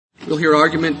We'll hear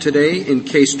argument today in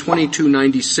Case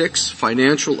 2296,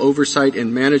 Financial Oversight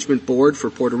and Management Board for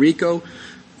Puerto Rico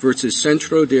versus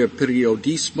Centro de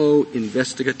Periodismo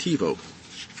Investigativo.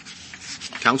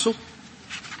 Counsel?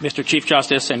 Mr. Chief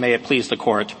Justice, and may it please the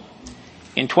Court,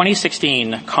 in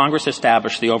 2016, Congress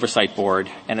established the Oversight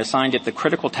Board and assigned it the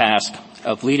critical task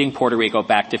of leading Puerto Rico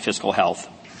back to fiscal health.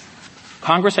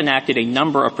 Congress enacted a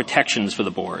number of protections for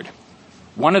the Board.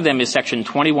 One of them is Section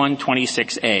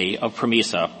 2126A of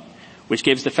PROMESA, which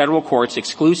gives the federal courts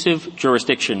exclusive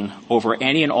jurisdiction over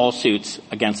any and all suits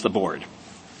against the Board.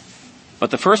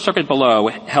 But the First Circuit below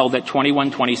held that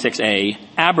 2126A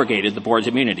abrogated the Board's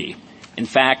immunity. In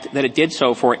fact, that it did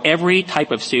so for every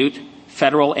type of suit,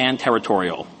 federal and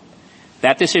territorial.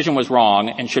 That decision was wrong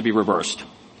and should be reversed.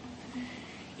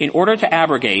 In order to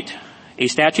abrogate, a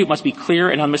statute must be clear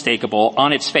and unmistakable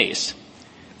on its face.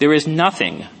 There is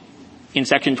nothing in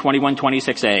Section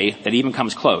 2126A that even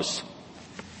comes close.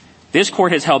 This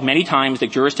Court has held many times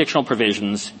that jurisdictional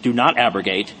provisions do not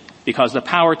abrogate because the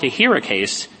power to hear a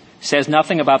case says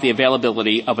nothing about the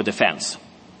availability of a defense.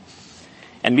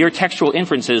 And mere textual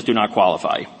inferences do not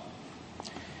qualify.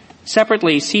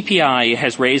 Separately, CPI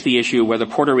has raised the issue whether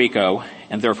Puerto Rico,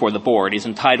 and therefore the Board, is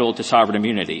entitled to sovereign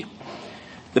immunity.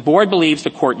 The Board believes the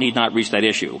Court need not reach that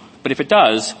issue. But if it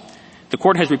does, the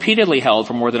Court has repeatedly held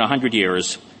for more than 100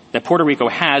 years that Puerto Rico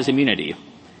has immunity.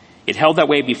 It held that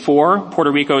way before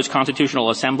Puerto Rico's Constitutional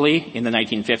Assembly in the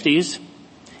 1950s.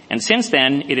 And since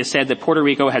then, it has said that Puerto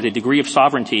Rico has a degree of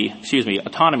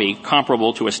autonomy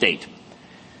comparable to a state.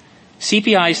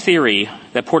 CPI's theory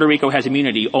that Puerto Rico has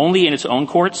immunity only in its own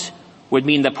courts would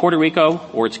mean that Puerto Rico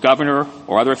or its governor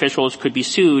or other officials could be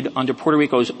sued under Puerto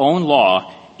Rico's own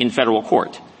law in federal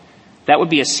court. That would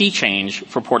be a sea change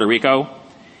for Puerto Rico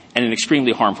and an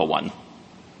extremely harmful one.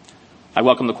 I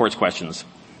welcome the Court's questions.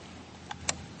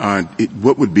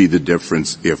 What would be the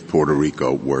difference if Puerto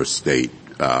Rico were a state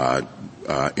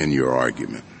in your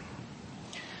argument?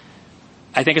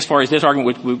 I think as far as this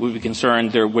argument would be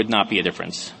concerned, there would not be a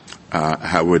difference.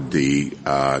 How would the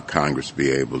Congress be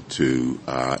able to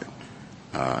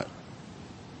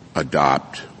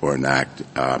adopt or enact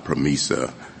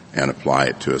PROMESA and apply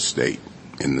it to a state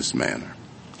in this manner?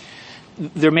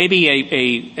 There may be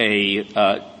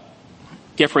a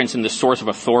difference in the source of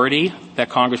authority that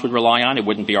Congress would rely on. It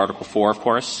wouldn't be Article 4, of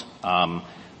course,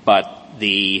 but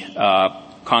the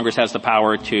Congress has the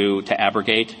power to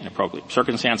abrogate in appropriate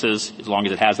circumstances as long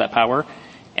as it has that power,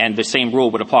 and the same rule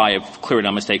would apply if a clear and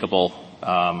unmistakable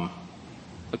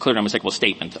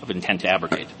statement of intent to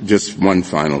abrogate. Just one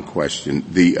final question: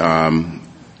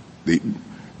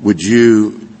 would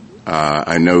you?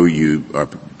 I know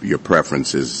your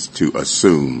preference is to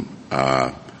assume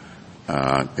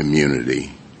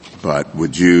immunity, but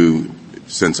would you,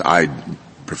 since I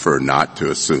prefer not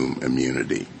to assume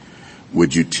immunity,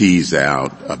 would you tease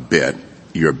out a bit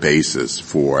your basis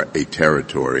for a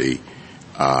territory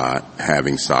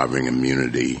having sovereign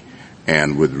immunity?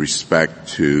 And with respect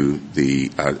to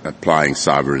the applying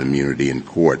sovereign immunity in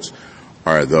courts,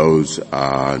 are those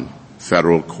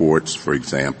federal courts, for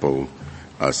example,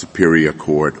 a superior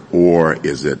court, or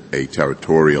is it a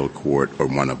territorial court or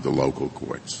one of the local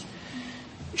courts?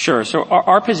 Sure. So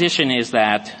our position is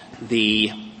that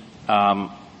the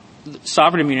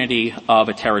sovereign immunity of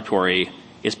a territory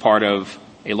is part of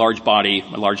a large body,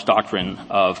 a large doctrine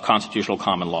of constitutional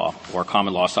common law or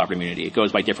common law sovereign immunity. It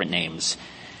goes by different names.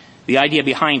 The idea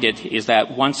behind it is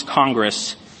that once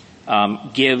Congress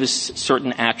gives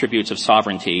certain attributes of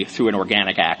sovereignty through an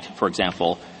organic act, for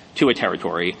example, to a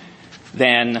territory,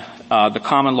 then the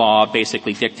common law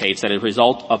basically dictates that as a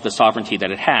result of the sovereignty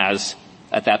that it has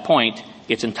at that point,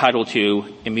 it's entitled to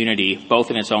immunity both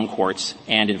in its own courts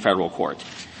and in federal court.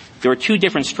 There are two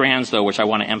different strands, though, which I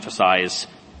want to emphasize,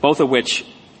 both of which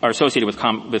are associated with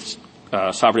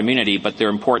sovereign immunity, but they're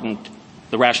important.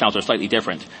 The rationales are slightly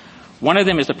different. One of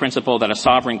them is the principle that a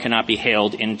sovereign cannot be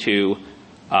hailed into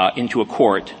a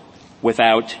court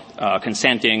without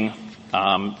consenting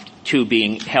to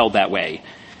being held that way.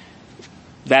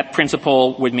 That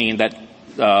principle would mean that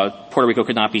Puerto Rico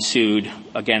could not be sued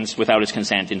without its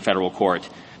consent in federal court.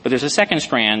 But there's a second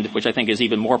strand, which I think is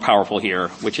even more powerful here,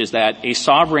 which is that a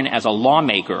sovereign as a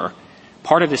lawmaker,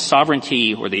 part of the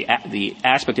sovereignty or the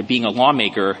aspect of being a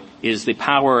lawmaker is the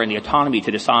power and the autonomy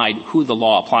to decide who the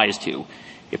law applies to.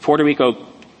 If Puerto Rico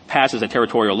passes a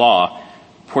territorial law,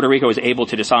 Puerto Rico is able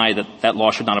to decide that that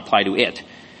law should not apply to it.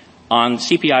 On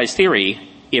CPI's theory,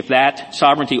 if that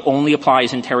sovereignty only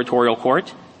applies in territorial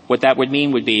court, what that would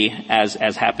mean would be, as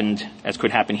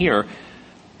could happen here,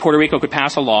 Puerto Rico could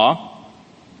pass a law,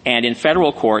 and in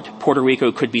federal court, Puerto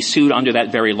Rico could be sued under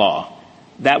that very law.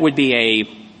 That would be a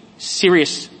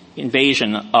serious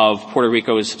invasion of Puerto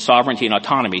Rico's sovereignty and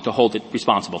autonomy to hold it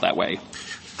responsible that way.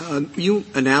 You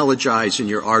analogize in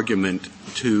your argument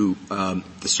to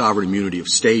the sovereign immunity of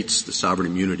states, the sovereign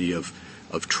immunity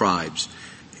of tribes.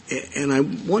 And I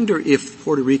wonder if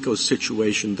Puerto Rico's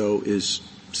situation, though, is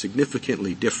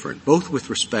significantly different, both with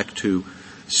respect to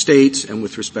states and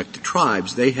with respect to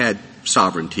tribes. They had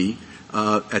sovereignty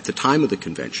at the time of the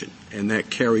convention, and that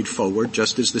carried forward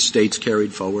just as the states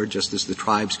carried forward, just as the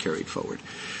tribes carried forward.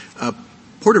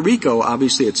 Puerto Rico,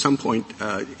 obviously, at some point,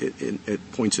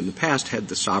 at points in the past, had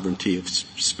the sovereignty of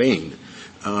Spain,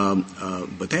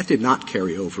 but that did not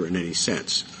carry over in any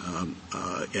sense.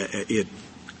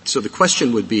 So the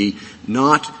question would be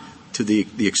not to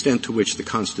the extent to which the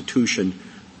Constitution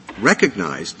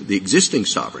recognized the existing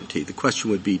sovereignty. The question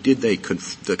would be, did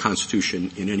the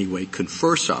Constitution in any way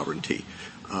confer sovereignty,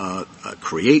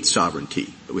 create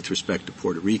sovereignty with respect to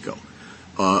Puerto Rico?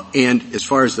 And as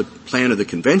far as the plan of the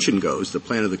convention goes, the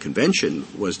plan of the convention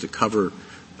was to cover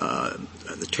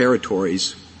the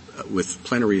territories with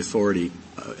plenary authority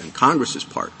on Congress's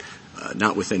part,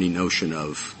 not with any notion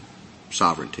of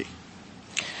sovereignty.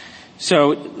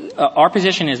 So our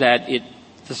position is that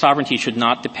the sovereignty should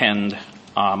not depend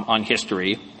on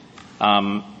history.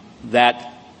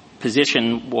 That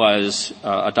position was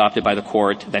adopted by the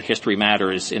court that history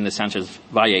matters in the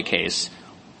Sanchez-Valle case,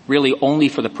 really only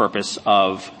for the purpose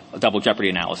of a double jeopardy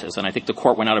analysis. And I think the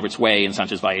court went out of its way in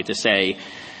Sanchez-Valle to say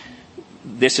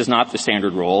this is not the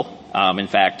standard rule. In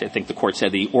fact, I think the court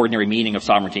said the ordinary meaning of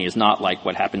sovereignty is not like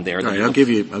what happened there. All right, I'll give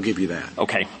you that.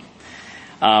 Okay.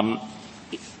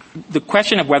 The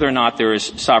question of whether or not there is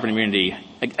sovereign immunity,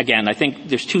 again, I think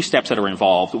there's two steps that are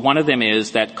involved. One of them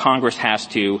is that Congress has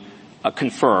to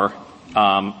confer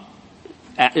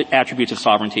attributes of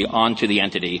sovereignty onto the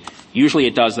entity. Usually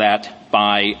it does that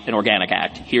by an organic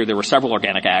act. Here there were several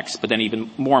organic acts, but then even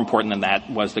more important than that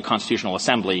was the Constitutional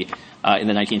Assembly in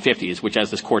the 1950s, which,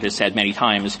 as this court has said many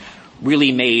times,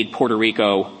 really made Puerto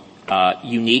Rico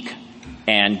unique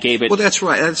and gave it... Well, that's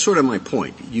right. That's sort of my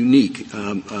point. Unique.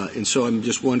 And so I'm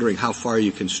just wondering how far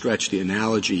you can stretch the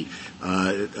analogy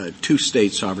to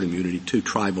state sovereign immunity, to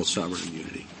tribal sovereign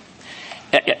immunity.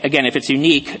 Again, if it's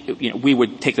unique, we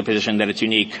would take the position that it's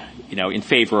unique, in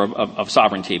favor of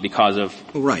sovereignty because of...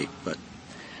 Right, but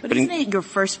isn't it your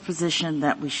first position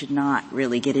that we should not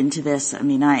really get into this? I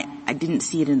mean, I didn't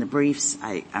see it in the briefs.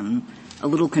 I'm a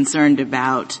little concerned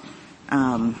about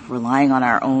relying on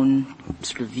our own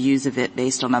sort of views of it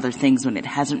based on other things when it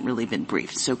hasn't really been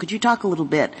briefed. So could you talk a little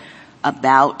bit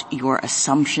about your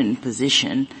assumption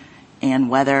position and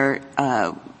whether,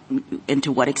 and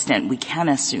to what extent we can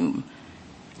assume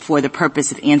for the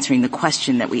purpose of answering the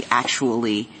question that we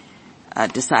actually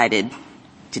decided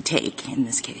to take in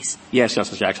this case? Yes,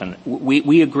 Justice Jackson.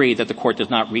 We agree that the court does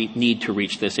not need to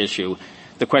reach this issue.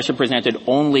 The question presented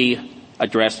only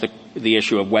addressed the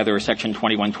issue of whether Section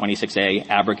 2126A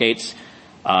abrogates.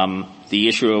 The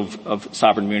issue of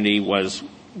sovereign immunity was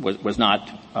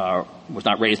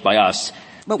not raised by us.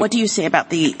 But what do you say about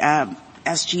the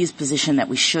SG's position that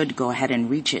we should go ahead and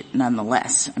reach it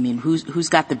nonetheless? I mean, who's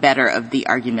got the better of the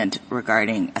argument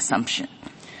regarding assumption?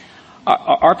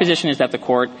 Our position is that the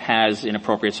court has, in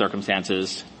appropriate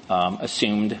circumstances,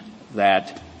 assumed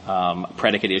that a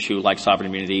predicate issue like sovereign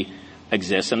immunity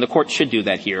exists, and the court should do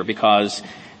that here because,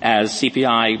 as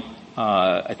CPI,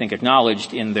 I think,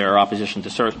 acknowledged in their opposition to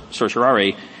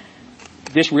certiorari,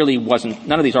 this really wasn't.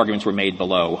 None of these arguments were made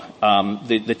below.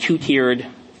 The two-tiered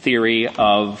theory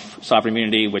of sovereign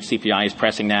immunity, which CPI is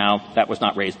pressing now, that was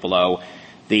not raised below.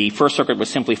 The First Circuit was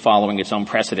simply following its own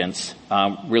precedents,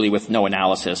 really with no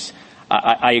analysis.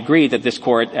 I agree that this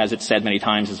court, as it's said many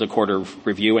times, is a court of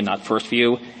review and not first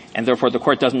view, and therefore the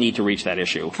court doesn't need to reach that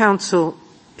issue. Counsel,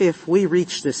 if we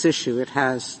reach this issue, it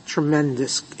has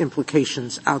tremendous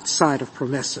implications outside of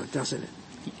PROMESA, doesn't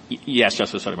it? Yes,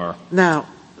 Justice Sotomayor. Now,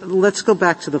 let's go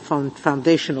back to the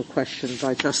foundational question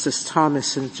by Justice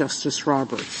Thomas and Justice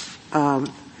Roberts.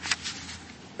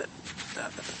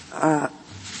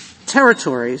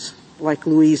 Territories like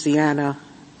Louisiana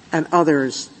and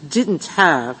others didn't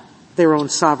have their own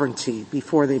sovereignty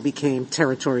before they became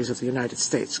territories of the United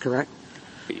States, correct?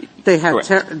 They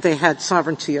had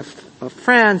sovereignty of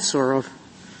France or of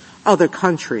other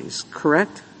countries,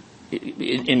 correct?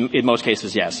 In most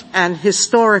cases, yes. And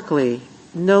historically,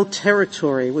 no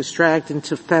territory was dragged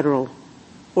into federal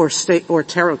or state or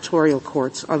territorial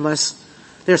courts unless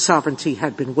their sovereignty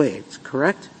had been waived,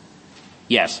 correct?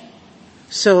 Yes.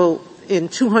 So in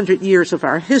 200 years of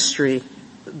our history,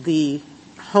 the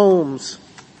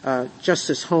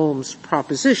Justice Holmes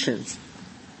proposition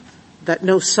that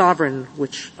no sovereign,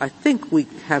 which I think we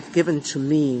have given to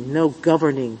mean no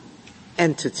governing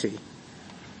entity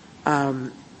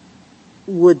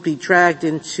would be dragged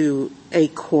into a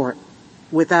court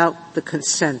without the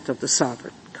consent of the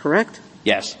sovereign, correct?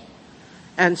 Yes.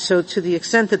 And so to the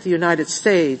extent that the United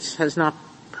States has not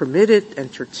permitted,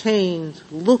 entertained,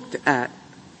 looked at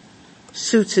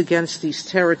suits against these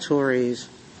territories,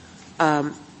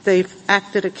 they've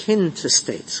acted akin to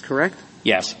states, correct?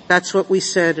 Yes. That's what we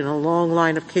said in a long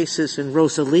line of cases in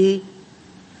Rosalie,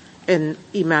 in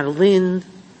Imanolin.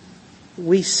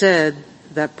 We said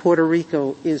that Puerto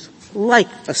Rico is like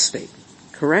a state,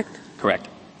 correct? Correct.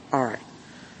 All right.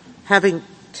 Having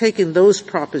taken those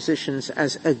propositions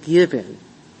as a given,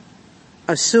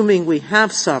 assuming we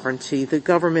have sovereignty, the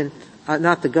government,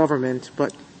 not the government,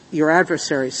 but your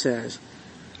adversary says,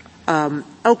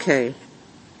 okay,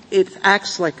 it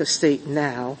acts like a state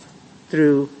now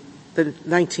through the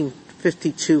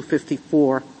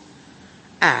 1952-54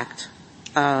 Act,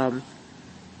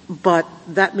 but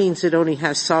that means it only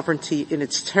has sovereignty in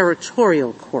its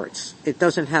territorial courts. It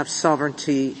doesn't have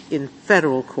sovereignty in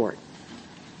federal court.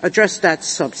 Address that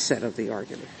subset of the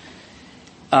argument.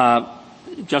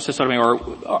 Justice Sotomayor,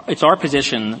 it's our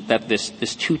position that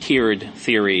this two-tiered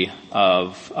theory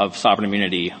of sovereign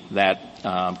immunity, that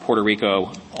Puerto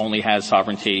Rico only has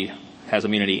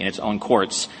immunity in its own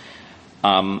courts,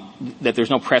 that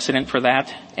there's no precedent for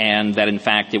that, and that in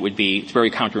fact it's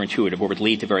very counterintuitive, or would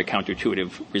lead to very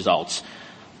counterintuitive results.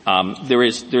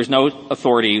 There's no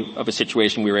authority of a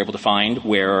situation we were able to find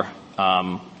where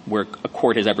a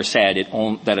court has ever said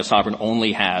that a sovereign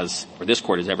only has, or this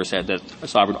court has ever said that a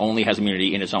sovereign only has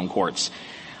immunity in its own courts.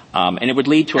 And it would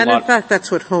lead to And in fact,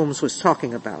 that's what Holmes was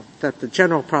talking about, that the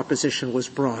general proposition was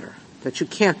broader, that you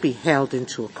can't be held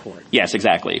into a court. Yes,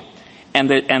 exactly. And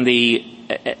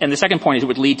the second point is it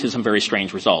would lead to some very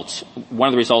strange results. One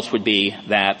of the results would be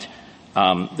that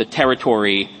the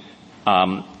territory,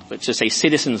 let's just say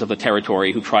citizens of the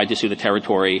territory who tried to sue the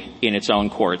territory in its own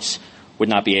courts would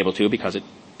not be able to, because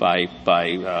by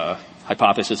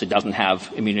hypothesis it does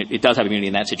have immunity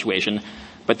in that situation.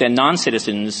 But then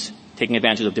non-citizens taking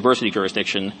advantage of diversity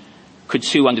jurisdiction could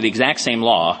sue under the exact same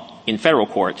law in federal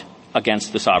court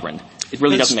against the sovereign. It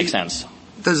really doesn't make sense.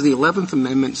 Does the 11th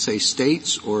Amendment say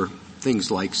states or things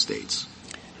like states?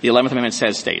 The 11th Amendment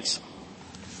says states.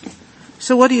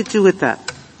 So what do you do with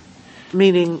that?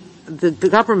 Meaning the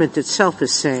government itself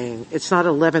is saying it's not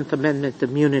 11th Amendment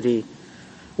immunity,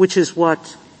 which is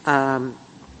what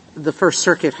the First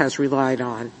Circuit has relied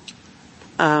on,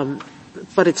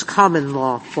 but it's common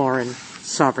law foreign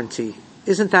sovereignty.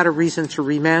 Isn't that a reason to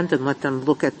remand and let them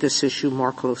look at this issue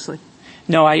more closely?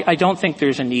 No, I don't think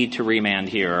there's a need to remand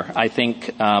here. I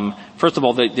think, first of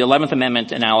all, the 11th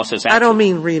Amendment analysis... I don't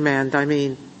mean remand. I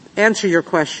mean answer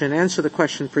the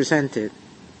question presented,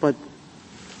 but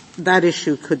that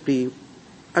issue could be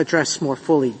addressed more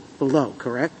fully below,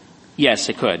 correct? Yes,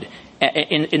 it could.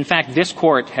 In fact, this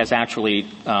court has actually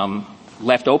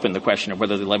left open the question of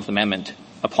whether the 11th Amendment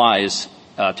applies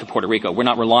to Puerto Rico. We're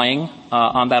not relying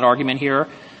on that argument here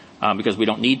because we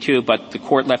don't need to, but the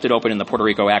court left it open in the Puerto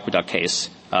Rico Aqueduct case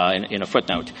in a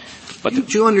footnote. But do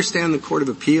you understand the Court of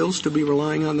Appeals to be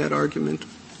relying on that argument?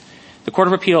 The Court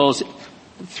of Appeals,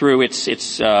 through its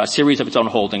series of its own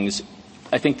holdings,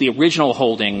 I think the original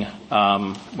holding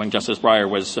when Justice Breyer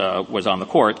was on the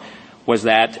court was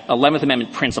that 11th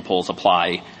Amendment principles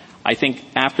apply. I think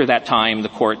after that time, the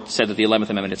court said that the 11th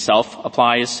Amendment itself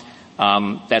applies.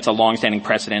 That's a long-standing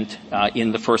precedent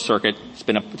in the First Circuit. It's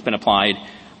been applied.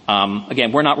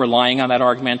 Again, we're not relying on that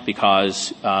argument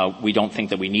because we don't think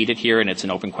that we need it here, and it's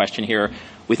an open question here.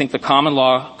 We think the common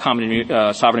law,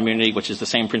 sovereign immunity, which is the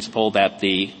same principle that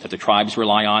the tribes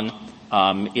rely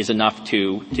on, is enough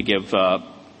to give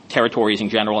territories in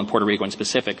general and Puerto Rico in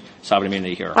specific sovereign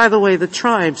immunity here. By the way, the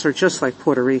tribes are just like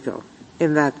Puerto Rico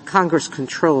in that Congress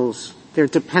controls their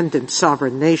dependent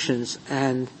sovereign nations,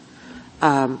 and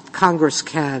Congress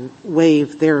can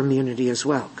waive their immunity as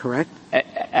well, correct?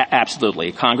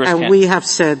 Absolutely. Congress and can. We have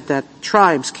said that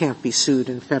tribes can't be sued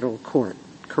in federal court,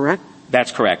 correct?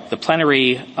 That's correct. The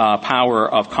plenary power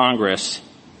of Congress,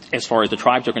 as far as the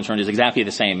tribes are concerned, is exactly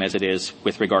the same as it is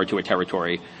with regard to a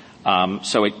territory.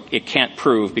 So it can't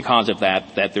prove because of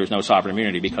that there's no sovereign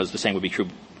immunity, because the same would be true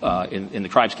in the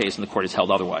tribes case, and the court has held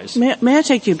otherwise. May I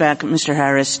take you back, Mr.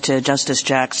 Harris, to Justice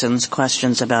Jackson's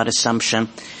questions about assumption?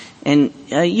 And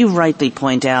you rightly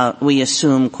point out we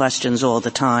assume questions all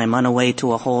the time on a way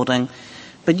to a holding.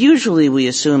 But usually we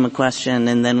assume a question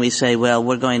and then we say, well,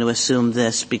 we're going to assume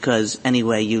this because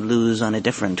anyway you lose on a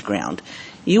different ground.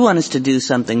 You want us to do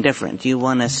something different. You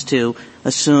want us to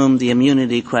assume the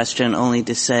immunity question only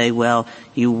to say, well,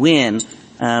 you win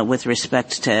with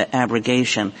respect to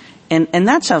abrogation. And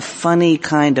that's a funny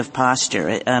kind of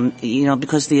posture,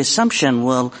 because the assumption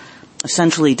will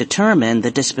essentially determine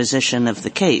the disposition of the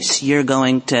case. You're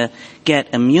going to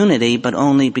get immunity, but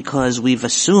only because we've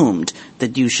assumed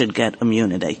that you should get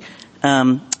immunity.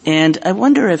 And I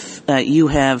wonder if you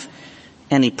have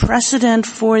any precedent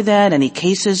for that, any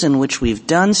cases in which we've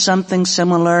done something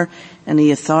similar,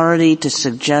 any authority to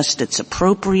suggest it's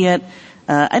appropriate.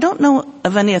 I don't know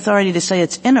of any authority to say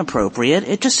it's inappropriate.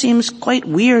 It just seems quite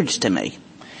weird to me.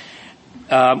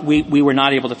 We were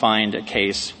not able to find a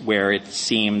case where it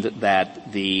seemed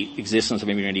that the existence of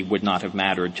immunity would not have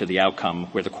mattered to the outcome,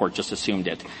 where the court just assumed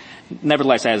it.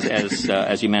 Nevertheless,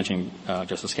 as you mentioned,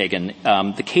 Justice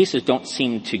Kagan, the cases don't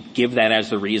seem to give that as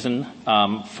the reason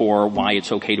for why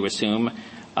it's okay to assume.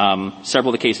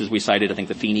 Several of the cases we cited, I think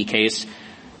the Feeney case,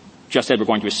 just said we're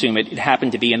going to assume it. It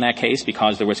happened to be in that case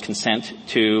because there was consent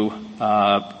to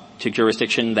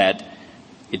jurisdiction that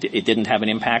it didn't have an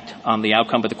impact on the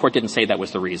outcome, but the court didn't say that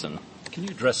was the reason. Can you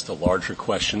address the larger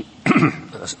question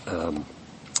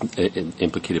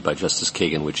implicated by Justice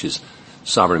Kagan, which is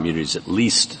sovereign immunity is at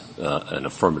least an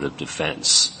affirmative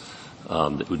defense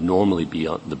that would normally be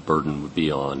on, the burden would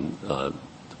be on the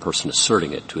person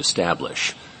asserting it to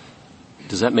establish.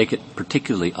 Does that make it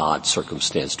particularly odd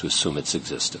circumstance to assume its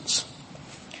existence?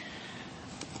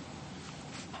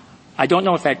 I don't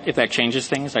know if that changes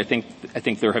things. I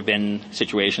think there have been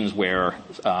situations where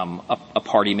a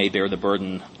party may bear the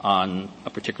burden on a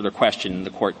particular question. The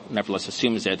court nevertheless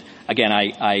assumes it. Again,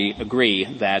 I agree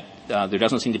that there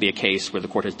doesn't seem to be a case where the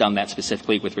court has done that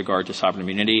specifically with regard to sovereign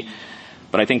immunity.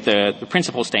 But I think the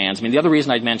principle stands. I mean, the other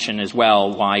reason I'd mention as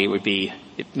well why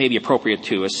it may be appropriate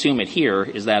to assume it here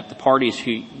is that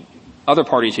other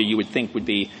parties who you would think would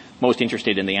be most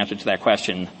interested in the answer to that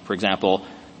question, for example,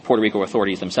 Puerto Rico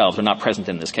authorities themselves, are not present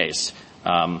in this case.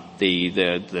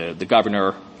 The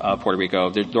governor of Puerto Rico,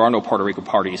 there are no Puerto Rico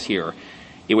parties here.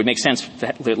 It would make sense to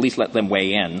at least let them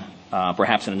weigh in,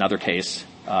 perhaps in another case,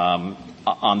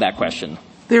 on that question.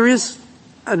 There is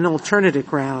an alternative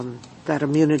ground that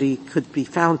immunity could be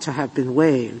found to have been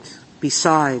waived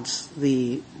besides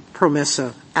the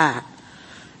PROMESA Act,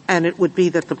 and it would be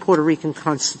that the Puerto Rican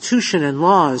Constitution and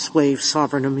laws waive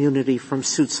sovereign immunity from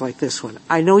suits like this one.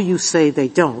 I know you say they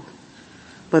don't,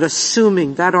 but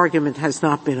assuming that argument has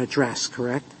not been addressed,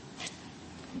 correct?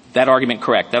 That argument,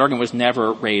 correct. That argument was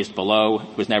never raised below.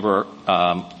 It was never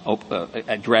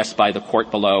addressed by the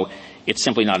court below. It's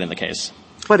simply not in the case.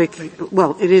 But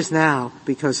it is now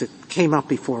because it came up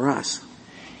before us.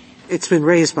 It's been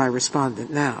raised by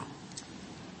respondent now.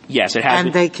 Yes, it has.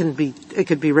 And it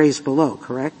could be raised below,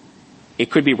 correct? It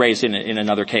could be raised in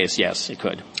another case, yes, it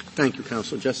could. Thank you,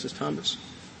 Counsel. Justice Thomas?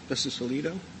 Justice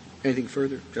Alito? Anything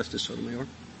further? Justice Sotomayor?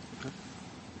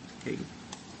 Kagan?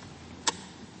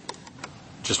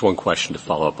 Just one question to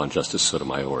follow up on Justice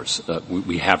Sotomayor's.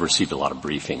 We have received a lot of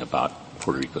briefing about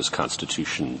Puerto Rico's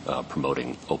Constitution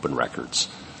promoting open records.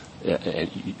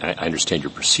 And I understand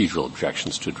your procedural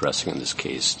objections to addressing in this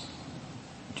case.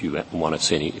 Do you want to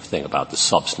say anything about the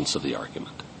substance of the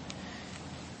argument?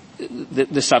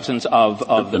 The substance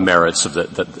of the merits of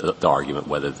the argument,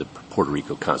 whether the Puerto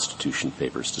Rico Constitution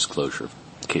favors disclosure of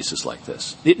cases like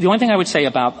this. The only thing I would say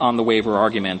on the waiver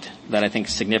argument that I think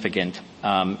is significant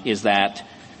is that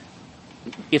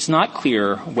it's not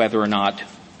clear whether or not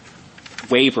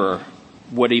waiver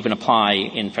would even apply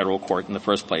in federal court in the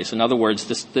first place. In other words,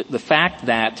 the fact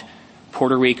that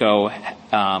Puerto Rico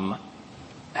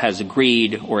has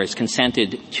agreed or has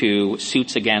consented to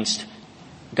suits against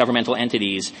governmental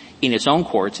entities in its own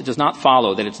courts, it does not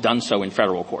follow that it's done so in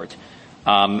federal court.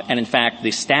 And in fact,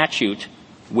 the statute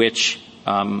which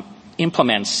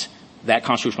implements that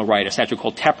constitutional right, a statute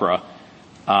called TEPRA,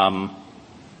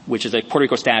 which is a Puerto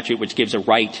Rico statute which gives a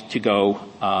right to go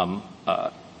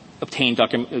obtain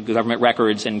government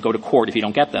records and go to court if you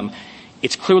don't get them,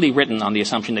 it's clearly written on the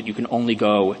assumption that you can only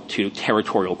go to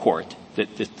territorial court.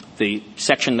 The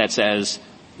section that says,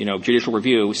 judicial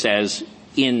review says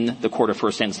in the court of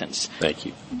first instance. Thank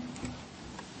you.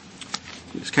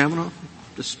 Ms. Kavanaugh,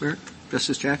 Justice Barrett,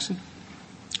 Justice Jackson.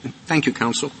 Thank you,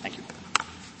 counsel. Thank you.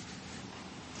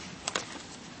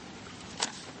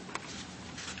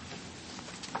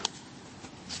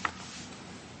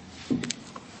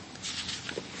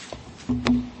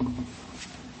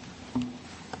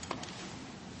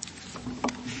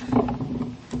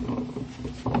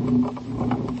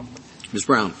 Ms.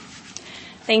 Brown.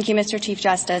 Thank you, Mr. Chief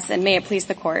Justice, and may it please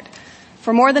the Court.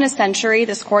 For more than a century,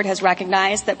 this Court has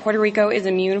recognized that Puerto Rico is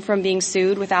immune from being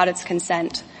sued without its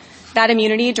consent. That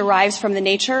immunity derives from the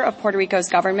nature of Puerto Rico's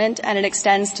government, and it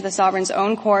extends to the sovereign's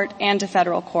own court and to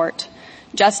federal court.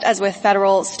 Just as with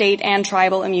federal, state, and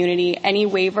tribal immunity, any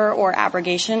waiver or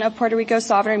abrogation of Puerto Rico's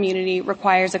sovereign immunity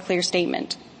requires a clear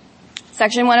statement.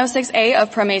 Section 106A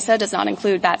of PROMESA does not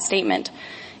include that statement.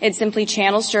 It simply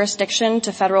channels jurisdiction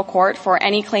to federal court for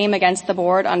any claim against the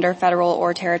board under federal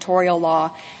or territorial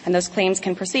law, and those claims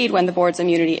can proceed when the board's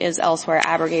immunity is elsewhere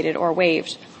abrogated or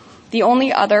waived. The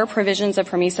only other provisions of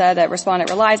PROMESA that respondent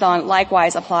relies on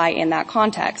likewise apply in that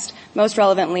context, most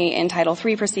relevantly in Title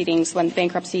III proceedings when the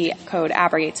Bankruptcy Code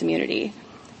abrogates immunity.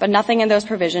 But nothing in those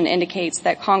provisions indicates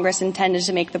that Congress intended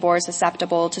to make the board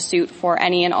susceptible to suit for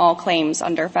any and all claims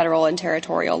under federal and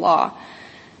territorial law.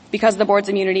 Because the board's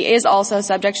immunity is also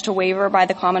subject to waiver by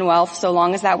the Commonwealth, so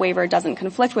long as that waiver doesn't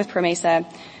conflict with PROMESA,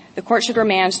 the court should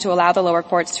remand to allow the lower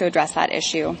courts to address that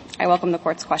issue. I welcome the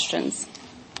court's questions.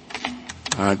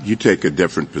 You take a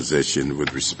different position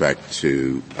with respect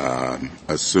to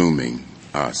assuming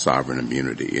sovereign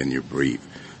immunity in your brief.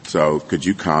 So could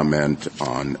you comment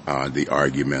on the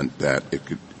argument that it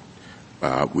could,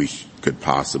 we could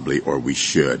possibly or we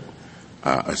should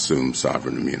assume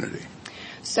sovereign immunity?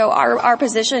 So our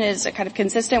position is kind of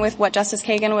consistent with what Justice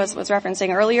Kagan was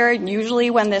referencing earlier. Usually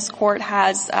when this court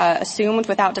has assumed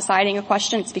without deciding a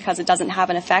question, it's because it doesn't have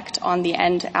an effect on the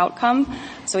end outcome.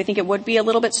 So we think it would be a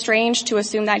little bit strange to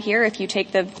assume that here if you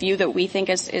take the view that we think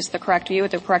is the correct view,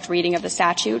 the correct reading of the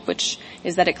statute, which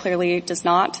is that it clearly does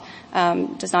not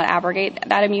abrogate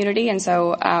that immunity. And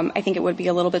so I think it would be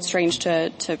a little bit strange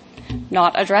to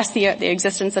not address the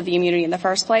existence of the immunity in the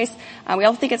first place. We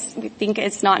also think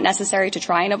it's not necessary to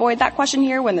try and avoid that question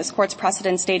here when this court's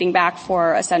precedents dating back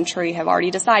for a century have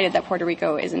already decided that Puerto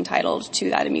Rico is entitled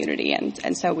to that immunity,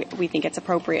 and so we think it's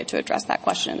appropriate to address that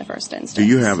question in the first instance. Do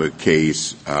you have a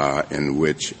case in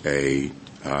which a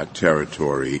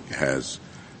territory has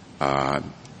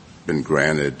been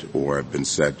granted or been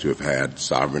said to have had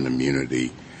sovereign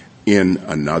immunity in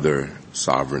another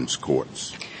sovereign's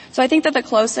courts? So I think that the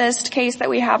closest case that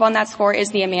we have on that score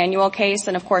is the Emanuel case,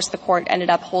 and of course the court ended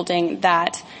up holding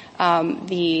that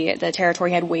the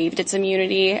territory had waived its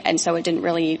immunity, and so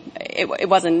it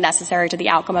wasn't necessary to the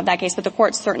outcome of that case, but the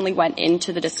court certainly went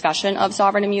into the discussion of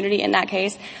sovereign immunity in that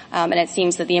case, and it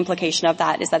seems that the implication of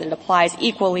that is that it applies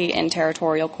equally in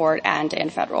territorial court and in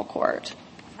federal court.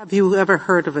 Have you ever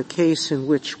heard of a case in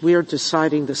which we're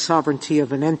deciding the sovereignty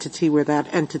of an entity where that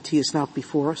entity is not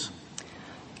before us?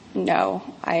 No,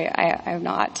 I have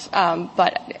not.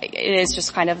 But it is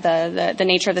just kind of the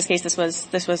nature of this case. This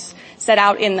was set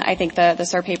out in, I think, the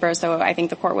SIR paper, so I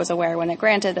think the court was aware when it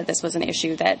granted that this was an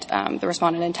issue that the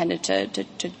respondent intended to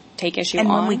take issue on.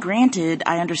 And when we granted,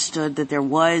 I understood that there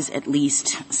was at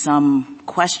least some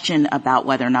question about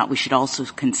whether or not we should also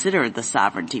consider the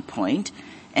sovereignty point,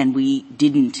 and we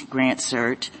didn't grant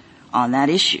cert on that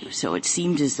issue. So it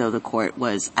seemed as though the court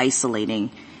was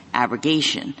isolating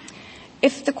abrogation.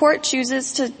 If the court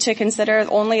chooses to consider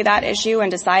only that issue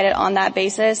and decide it on that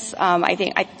basis, I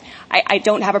think I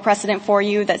don't have a precedent for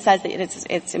you that says that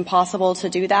it's impossible to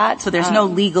do that. So there's no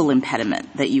legal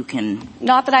impediment that you can.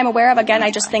 Not that I'm aware of. Again,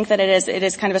 I just think that it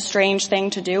is kind of a strange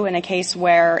thing to do in a case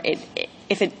where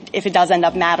if it does end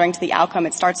up mattering to the outcome,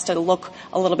 it starts to look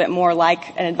a little bit more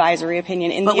like an advisory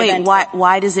opinion in the event. But wait,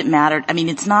 why does it matter? I mean,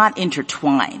 it's not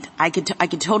intertwined. I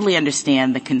could totally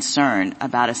understand the concern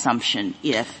about assumption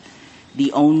if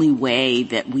the only way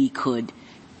that we could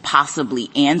possibly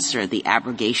answer the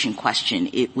abrogation question,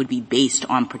 it would be based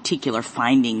on particular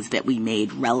findings that we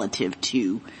made relative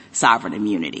to sovereign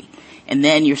immunity. And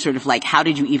then you're sort of like, how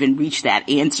did you even reach that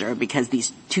answer? Because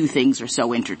these two things are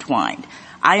so intertwined.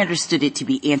 I understood it to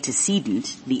be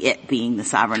antecedent, the it being the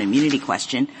sovereign immunity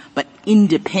question, but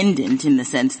independent in the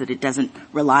sense that it doesn't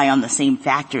rely on the same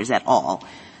factors at all.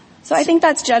 So I think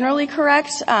that's generally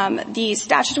correct. The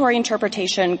statutory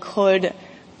interpretation could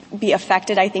be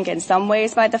affected, I think, in some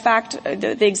ways by the fact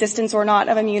the existence or not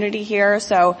of immunity here.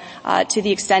 So to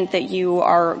the extent that you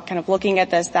are kind of looking at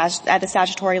the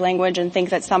statutory language and think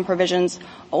that some provisions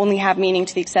only have meaning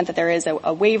to the extent that there is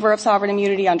a waiver of sovereign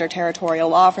immunity under territorial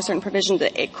law for certain provisions,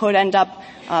 it could end up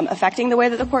affecting the way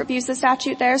that the court views the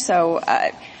statute there. So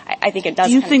I think it does.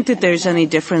 Do you think that there's any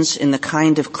difference in the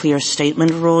kind of clear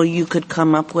statement rule you could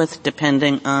come up with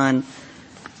depending on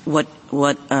what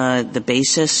the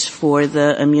basis for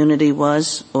the immunity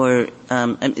was? Or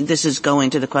this is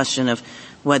going to the question of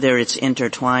whether it's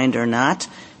intertwined or not.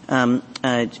 Depending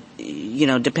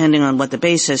on what the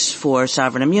basis for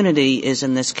sovereign immunity is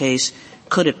in this case,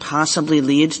 could it possibly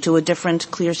lead to a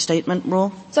different clear statement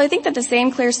rule? So I think that the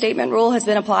same clear statement rule has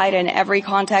been applied in every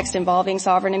context involving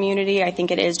sovereign immunity. I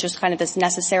think it is just kind of this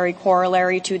necessary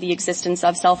corollary to the existence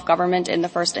of self-government in the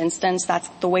first instance. That's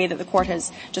the way that the court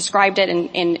has described it.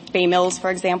 In Bay Mills, for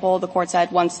example, the court said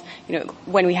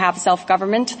when we have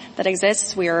self-government that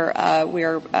exists, we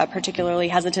are particularly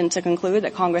hesitant to conclude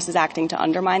that Congress is acting to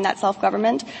undermine that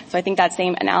self-government. So I think that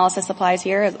same analysis applies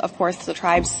here. Of course, the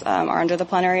tribes are under the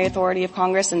plenary authority of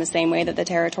Congress in the same way that the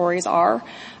territories are.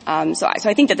 So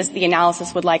I think that the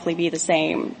analysis would likely be the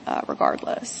same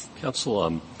regardless.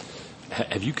 Counsel,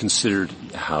 have you considered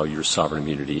how your sovereign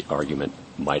immunity argument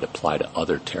might apply to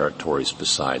other territories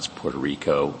besides Puerto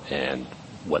Rico and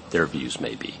what their views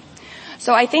may be?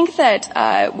 So I think that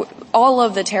all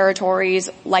of the territories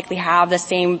likely have the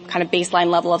same kind of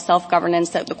baseline level of self-governance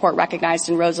that the court recognized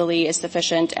in Rosalie is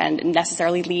sufficient and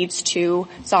necessarily leads to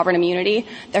sovereign immunity.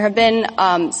 There have been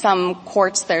some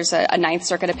courts, there's a Ninth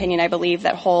Circuit opinion, I believe,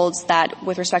 that holds that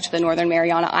with respect to the Northern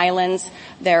Mariana Islands,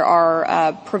 there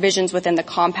are provisions within the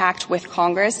compact with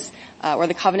Congress or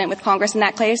the covenant with Congress in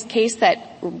that case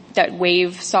that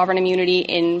waive sovereign immunity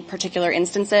in particular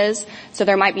instances. So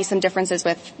there might be some differences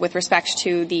with respect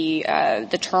to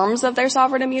the terms of their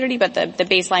sovereign immunity, but the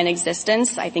baseline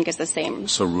existence, I think, is the same.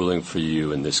 So ruling for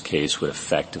you in this case would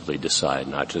effectively decide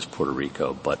not just Puerto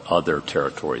Rico, but other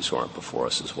territories who aren't before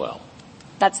us as well.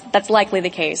 That's likely the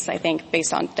case, I think,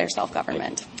 based on their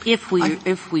self-government. If we reach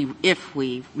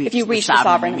the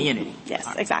sovereign immunity. Yes,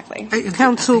 exactly.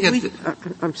 Counsel,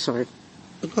 I'm sorry.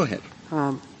 Go ahead.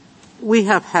 We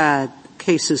have had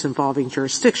cases involving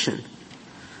jurisdiction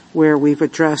where we've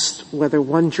addressed whether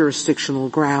one jurisdictional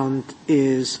ground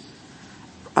is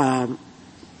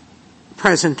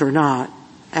present or not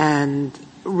and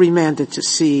remanded to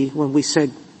see when we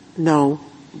said no,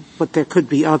 but there could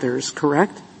be others,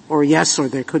 correct? Or yes, or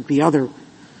there could be other.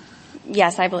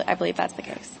 Yes, I believe that's the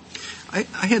case. I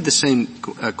had the same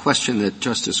question that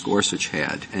Justice Gorsuch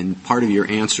had, and part of your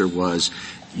answer was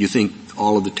you think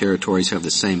all of the territories have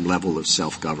the same level of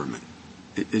self-government.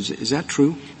 Is that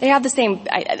true? They have the same,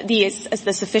 the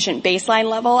sufficient baseline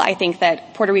level. I think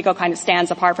that Puerto Rico kind of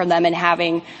stands apart from them in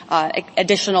having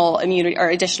additional immunity or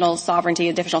additional sovereignty,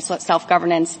 additional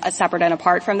self-governance separate and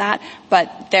apart from that.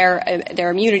 But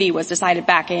their immunity was decided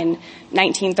back in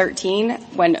 1913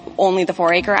 when only the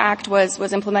 4-Acre Act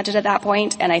was implemented at that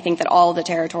point. And I think that all of the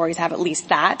territories have at least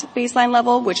that baseline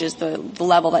level, which is the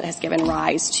level that has given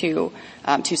rise to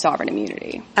sovereign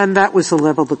immunity. And that was the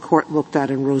level the court looked at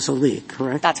in Rosalie,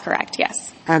 correct? That's correct,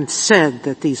 yes. And said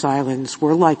that these islands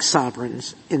were like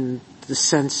sovereigns in the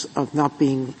sense of not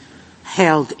being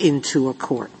held into a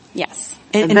court. Yes.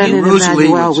 And then in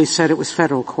Emmanuel we said it was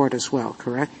federal court as well,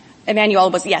 correct? Emmanuel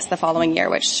was, yes, the following year,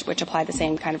 which applied the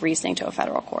same kind of reasoning to a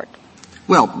federal court.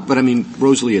 Well, but I mean,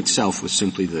 Rosalie itself was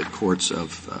simply the courts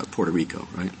of Puerto Rico,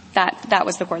 right? That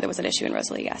was the court that was at issue in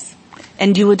Rosalie, yes.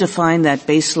 And you would define that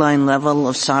baseline level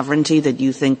of sovereignty that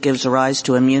you think gives rise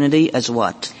to immunity as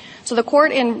what? So the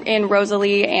court in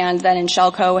Rosalie and then in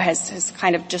Shelco has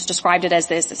kind of just described it as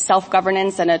this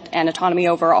self-governance and autonomy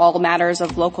over all matters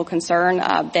of local concern.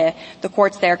 The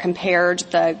courts there compared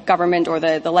the government or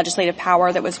the legislative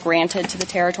power that was granted to the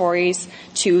territories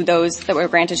to those that were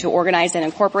granted to organized and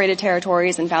incorporated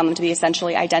territories and found them to be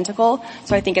essentially identical.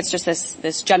 So I think it's just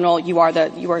this general, you are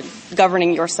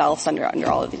governing yourselves under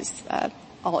all of these,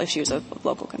 all issues of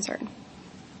local concern.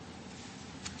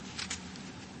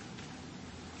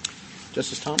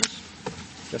 Justice Thomas?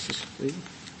 Justice Lee?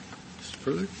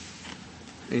 Further?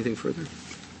 Anything further?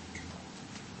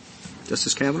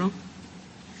 Justice Kavanaugh?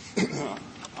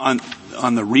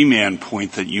 On the remand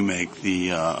point that you make,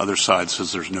 the other side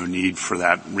says there's no need for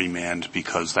that remand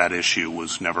because that issue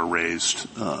was never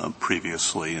raised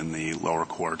previously in the lower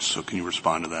courts. So can you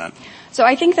respond to that? So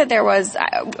I think that there was,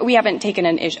 we haven't taken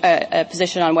a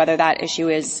position on whether that issue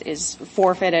is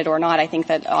forfeited or not. I think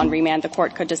that on remand the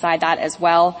court could decide that as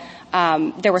well.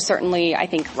 There were certainly, I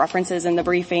think, references in the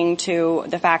briefing to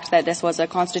the fact that this was a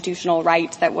constitutional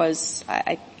right that was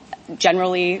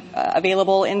generally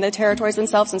available in the territories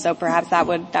themselves, and so perhaps that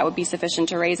would be sufficient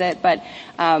to raise it. But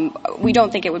we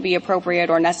don't think it would be appropriate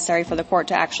or necessary for the court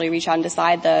to actually reach out and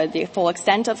decide the full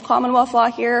extent of Commonwealth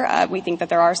law here. We think that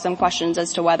there are some questions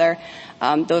as to whether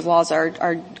those laws are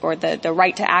or the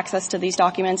right to access to these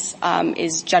documents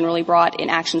is generally brought in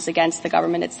actions against the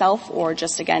government itself or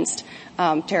just against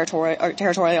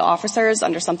territorial officers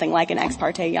under something like an ex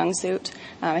parte Young suit.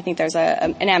 I think there's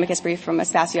an amicus brief from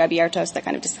Espacio Abiertos that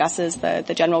kind of discusses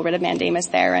the general writ of mandamus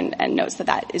there and notes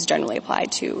that is generally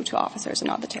applied to officers and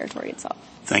not the territory itself.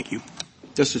 Thank you.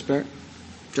 Justice Barrett?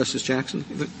 Justice Jackson?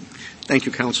 Thank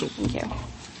you, counsel. Thank you.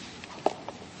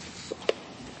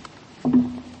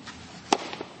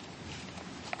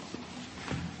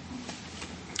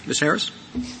 Ms. Harris?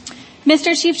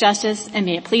 Mr. Chief Justice, and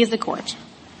may it please the Court,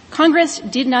 Congress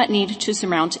did not need to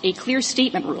surmount a clear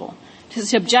statement rule to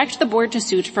subject the board to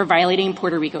suit for violating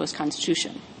Puerto Rico's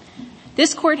Constitution.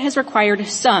 This Court has required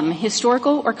some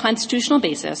historical or constitutional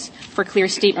basis for clear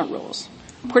statement rules.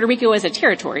 Puerto Rico is a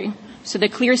territory, so the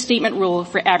clear statement rule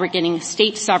for abrogating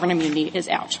state sovereign immunity is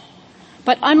out.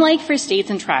 But unlike for states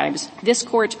and tribes, this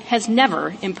Court has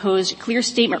never imposed clear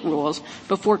statement rules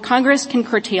before Congress can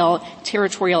curtail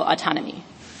territorial autonomy.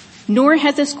 Nor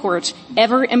has this Court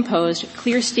ever imposed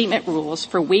clear statement rules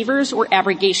for waivers or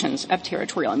abrogations of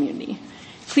territorial immunity.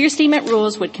 Clear statement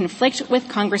rules would conflict with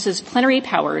Congress's plenary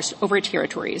powers over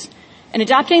territories, and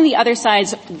adopting the other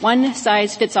side's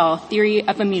one-size-fits-all theory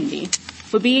of immunity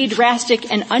would be a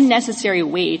drastic and unnecessary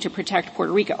way to protect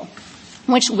Puerto Rico,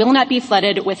 which will not be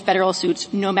flooded with federal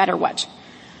suits no matter what.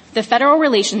 The Federal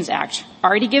Relations Act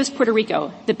already gives Puerto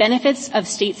Rico the benefits of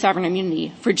state sovereign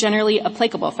immunity for generally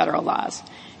applicable federal laws,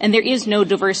 and there is no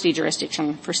diversity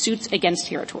jurisdiction for suits against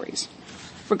territories.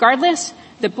 Regardless,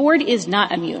 the board is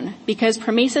not immune because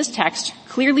PROMESA's text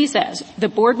clearly says the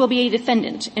board will be a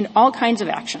defendant in all kinds of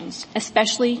actions,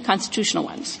 especially constitutional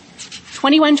ones.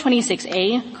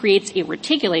 2126A creates a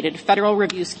reticulated federal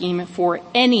review scheme for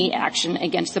any action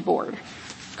against the board.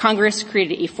 Congress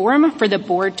created a forum for the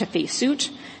board to face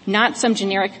suit, not some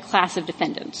generic class of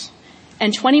defendants.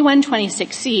 And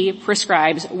 2126C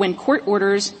prescribes when court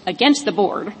orders against the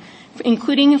board,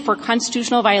 including for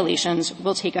constitutional violations,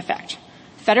 will take effect.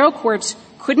 Federal courts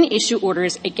couldn't issue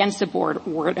orders against the board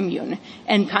weren't immune,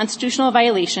 and constitutional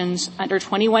violations under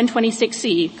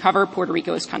 2126C cover Puerto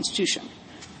Rico's Constitution.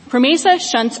 PROMESA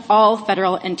shunts all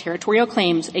federal and territorial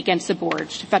claims against the board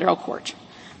to federal court.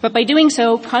 But by doing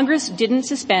so, Congress didn't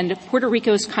suspend Puerto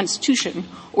Rico's Constitution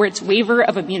or its waiver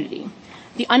of immunity.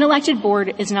 The unelected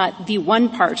board is not the one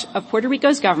part of Puerto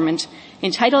Rico's government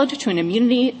entitled to an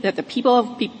immunity that the people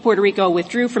of Puerto Rico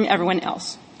withdrew from everyone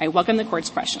else. I welcome the Court's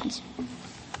questions.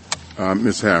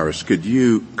 Ms. Harris, could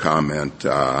you comment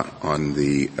on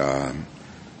the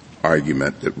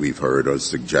argument that we've heard, or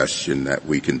suggestion that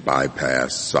we can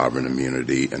bypass sovereign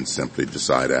immunity and simply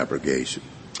decide abrogation?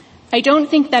 I don't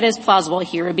think that is plausible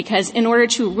here because in order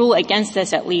to rule against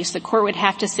this, at least, the Court would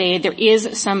have to say there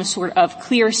is some sort of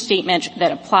clear statement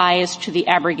that applies to the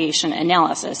abrogation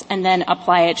analysis and then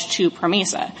apply it to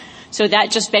PROMESA. So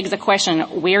that just begs the question,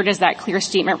 where does that clear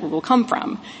statement rule come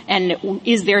from? And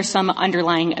is there some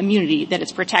underlying immunity that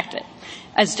is protected?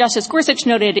 As Justice Gorsuch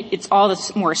noted, it's all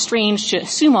the more strange to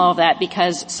assume all of that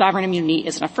because sovereign immunity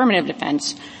is an affirmative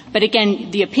defense. But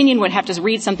again, the opinion would have to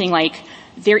read something like,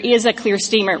 there is a clear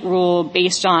statement rule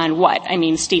based on what? I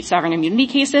mean, state sovereign immunity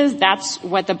cases. That's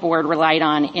what the board relied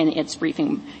on in its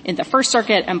briefing in the First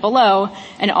Circuit and below,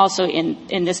 and also in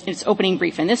its opening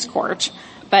brief in this court.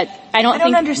 But I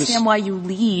don't understand why you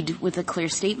lead with a clear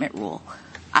statement rule.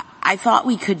 I thought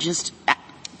we could just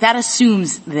 – that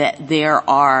assumes that there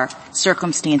are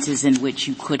circumstances in which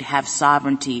you could have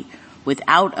sovereignty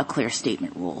without a clear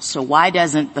statement rule. So why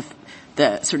doesn't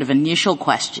the sort of initial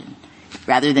question,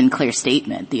 rather than clear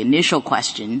statement, the initial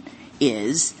question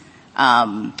is,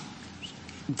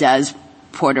 does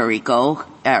Puerto Rico,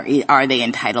 are they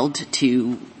entitled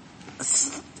to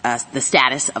the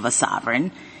status of a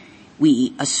sovereign?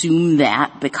 We assume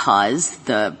that because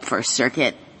the First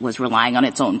Circuit was relying on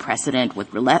its own precedent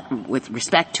with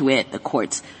respect to it. The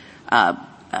Court's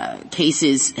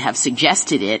cases have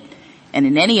suggested it. And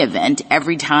in any event,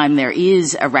 every time there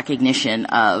is a recognition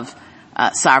of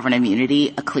sovereign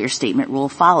immunity, a clear statement rule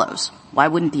follows. Why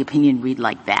wouldn't the opinion read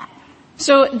like that?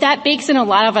 So that bakes in a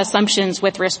lot of assumptions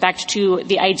with respect to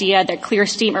the idea that clear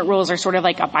statement rules are sort of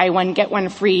like a buy one, get one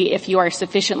free if you are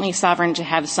sufficiently sovereign to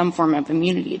have some form of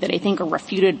immunity that I think are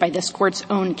refuted by this Court's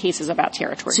own cases about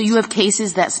territories. So you have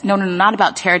cases that's – no, not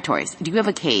about territories. Do you have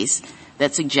a case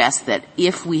that suggests that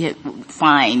if we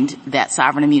find that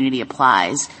sovereign immunity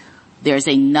applies, there's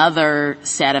another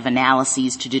set of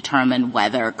analyses to determine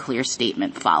whether a clear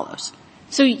statement follows?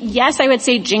 So yes, I would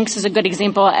say Jinx is a good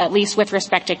example, at least with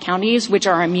respect to counties, which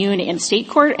are immune in state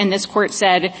court. And this court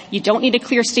said you don't need a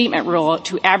clear statement rule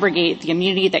to abrogate the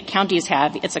immunity that counties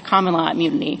have. It's a common law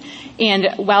immunity. And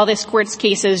while this court's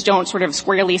cases don't sort of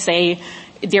squarely say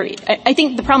I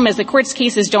think the problem is the court's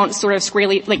cases don't sort of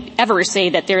squarely, ever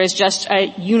say that there is just a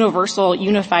universal,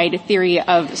 unified theory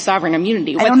of sovereign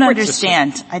immunity. I don't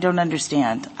understand.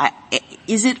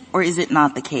 Is it or is it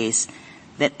not the case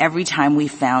that every time we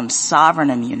found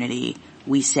sovereign immunity,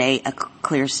 we say a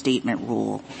clear statement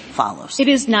rule follows. It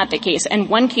is not the case. And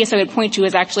one case I would point to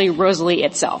is actually Rosalie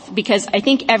itself, because I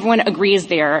think everyone agrees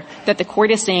there that the court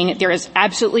is saying there is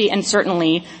absolutely and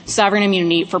certainly sovereign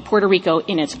immunity for Puerto Rico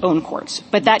in its own courts.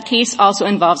 But that case also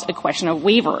involves a question of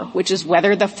waiver, which is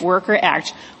whether the Foraker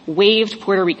Act waived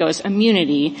Puerto Rico's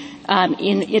immunity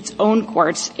in its own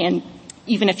courts, and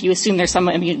even if you assume there's some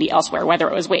immunity elsewhere, whether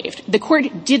it was waived. The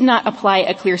court did not apply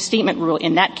a clear statement rule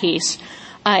in that case,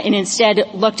 and instead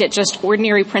looked at just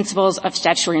ordinary principles of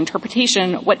statutory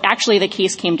interpretation. What actually the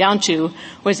case came down to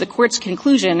was the court's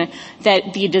conclusion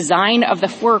that the design of the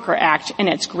Foraker Act and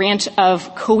its grant of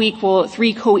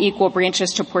three co-equal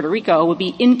branches to Puerto Rico would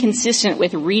be inconsistent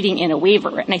with reading in a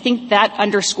waiver. And I think that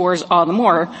underscores all the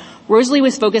more. Rosalie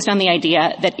was focused on the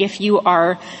idea that if you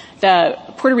are the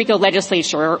Puerto Rico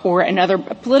legislature or another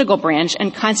political branch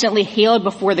and constantly hailed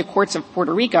before the courts of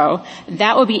Puerto Rico,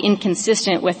 that would be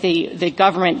inconsistent with the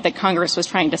government that Congress was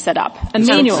trying to set up.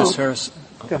 Ms. Harris?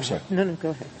 Go ahead. No, go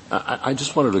ahead. I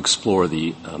just wanted to explore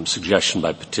the suggestion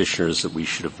by petitioners that we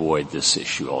should avoid this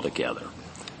issue altogether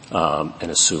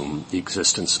and assume the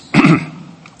existence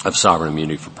of sovereign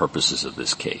immunity for purposes of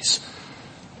this case.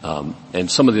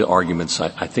 And some of the arguments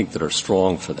I think that are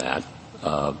strong for that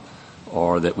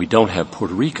are that we don't have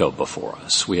Puerto Rico before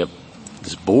us. We have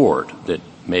this board that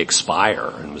may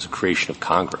expire and was a creation of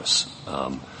Congress.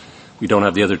 We don't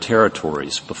have the other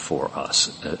territories before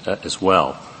us as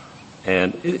well.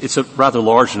 And it's a rather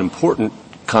large and important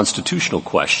constitutional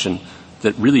question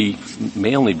that really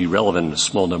may only be relevant in a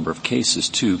small number of cases,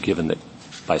 too, given that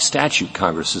by statute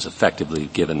Congress has effectively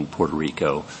given Puerto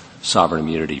Rico sovereign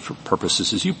immunity for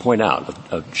purposes, as you point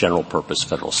out, of general purpose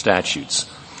federal statutes.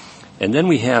 And then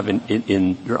we have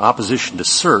in your opposition to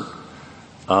cert,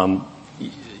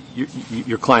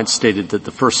 your client stated that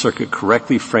the First Circuit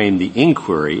correctly framed the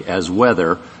inquiry as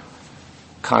whether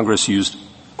Congress used,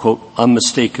 quote,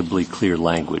 unmistakably clear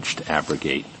language to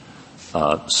abrogate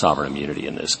sovereign immunity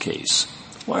in this case.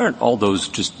 Why aren't all those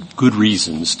just good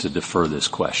reasons to defer this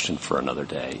question for another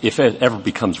day, if it ever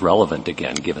becomes relevant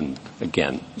again, given,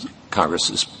 again,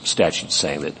 Congress's statute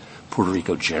saying that Puerto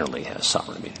Rico generally has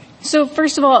sovereign immunity? So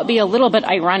first of all, it would be a little bit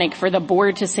ironic for the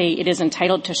board to say it is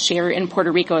entitled to share in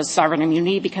Puerto Rico's sovereign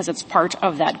immunity because it's part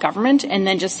of that government, and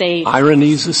then just say...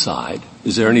 Ironies aside,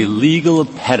 is there any legal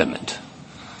impediment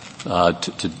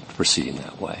to proceeding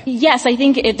that way? Yes, I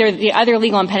think the other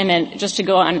legal impediment, just to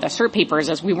go on the cert papers,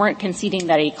 is we weren't conceding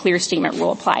that a clear statement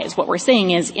rule applies. What we're saying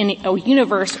is, in a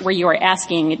universe where you are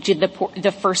asking, did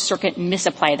the First Circuit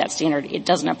misapply that standard, it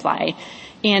doesn't apply.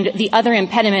 And the other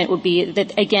impediment would be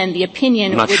that, again, the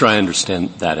opinion... I'm not sure I understand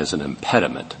that as an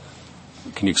impediment.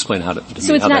 Can you explain how to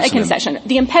So it's not a concession.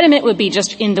 The impediment would be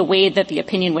just in the way that the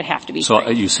opinion would have to be framed. So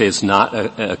you say it's not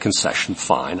a concession.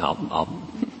 Fine.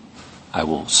 I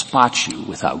will spot you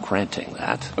without granting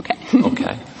that. Okay.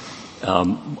 Okay.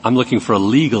 I'm looking for a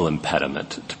legal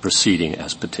impediment to proceeding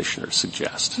as petitioners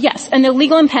suggest. Yes, and the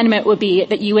legal impediment would be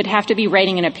that you would have to be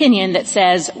writing an opinion that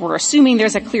says we're assuming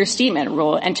there's a clear statement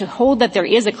rule, and to hold that there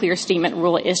is a clear statement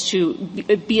rule is to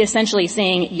be essentially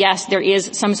saying, yes, there is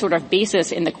some sort of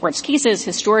basis in the court's cases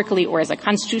historically or as a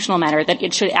constitutional matter that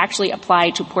it should actually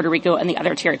apply to Puerto Rico and the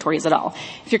other territories at all.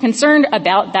 If you're concerned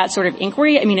about that sort of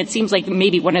inquiry, I mean, it seems like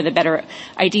maybe one of the better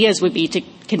ideas would be to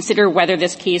consider whether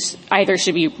this case either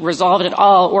should be resolved at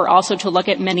all, or also to look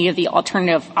at many of the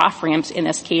alternative off-ramps in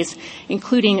this case,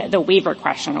 including the waiver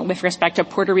question with respect to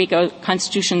Puerto Rico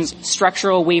Constitution's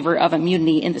structural waiver of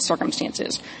immunity in the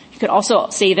circumstances. You could also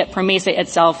say that PROMESA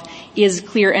itself is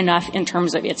clear enough in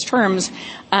terms of its terms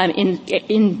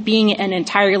in being an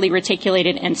entirely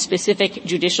reticulated and specific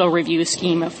judicial review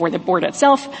scheme for the board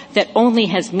itself that only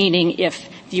has meaning if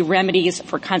the remedies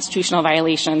for constitutional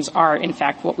violations are, in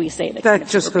fact, what we say. That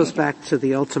just goes back to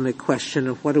the ultimate question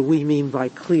of what do we mean by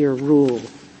clear rule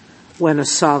when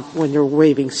you're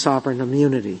waiving sovereign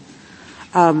immunity.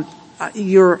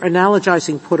 You're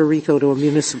analogizing Puerto Rico to a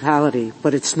municipality,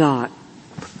 but it's not.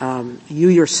 You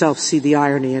yourself see the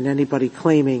irony in anybody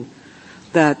claiming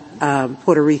that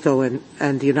Puerto Rico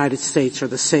and the United States are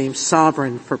the same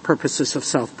sovereign for purposes of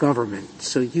self-government.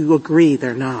 So you agree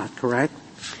they're not, correct?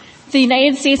 The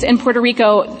United States and Puerto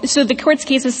Rico, so the court's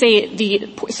cases say the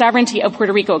sovereignty of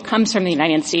Puerto Rico comes from the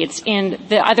United States, and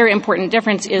the other important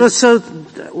difference is... So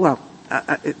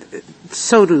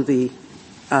do the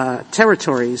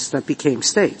territories that became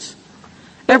states.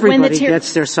 Everybody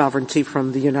gets their sovereignty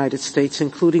from the United States,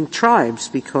 including tribes,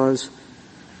 because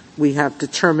we have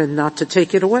determined not to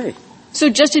take it away. So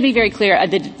just to be very clear,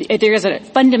 there is a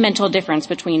fundamental difference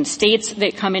between states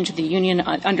that come into the Union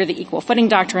under the Equal Footing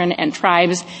Doctrine and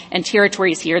tribes and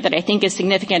territories here that I think is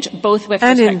significant both with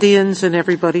and Indians and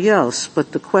everybody else.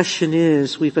 But the question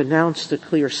is, we've announced a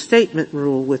clear statement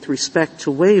rule with respect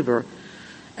to waiver,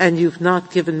 and you've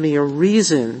not given me a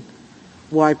reason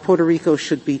why Puerto Rico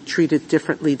should be treated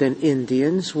differently than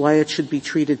Indians, why it should be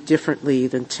treated differently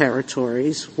than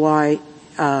territories, why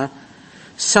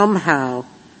somehow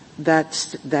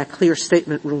that clear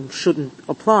statement rule shouldn't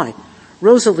apply.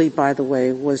 Rosalie, by the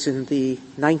way, was in the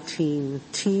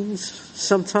 19-teens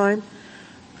sometime,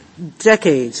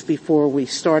 decades before we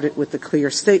started with the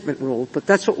clear statement rule, but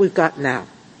that's what we've got now.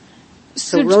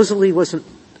 So Rosalie wasn't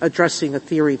addressing a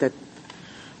theory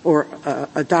or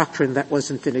a doctrine that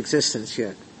wasn't in existence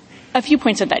yet. A few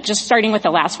points of that, just starting with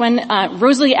the last one.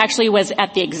 Rosalie actually was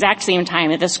at the exact same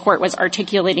time that this court was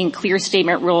articulating clear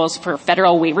statement rules for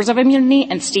federal waivers of immunity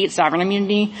and state sovereign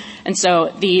immunity. And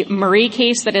so the Murray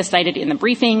case that is cited in the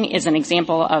briefing is an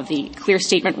example of the clear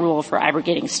statement rule for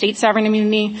abrogating state sovereign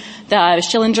immunity. The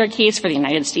Schillinger case for the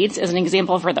United States is an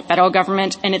example for the federal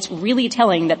government. And it's really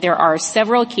telling that there are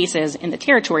several cases in the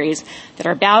territories that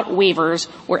are about waivers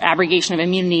or abrogation of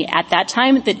immunity at that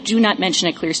time that do not mention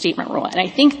a clear statement rule. And I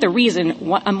think the reason,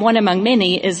 one among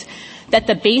many, is that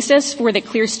the basis for the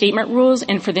clear statement rules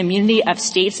and for the immunity of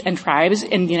states and tribes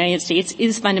in the United States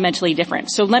is fundamentally different.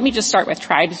 So let me just start with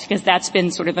tribes because that's been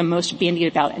sort of the most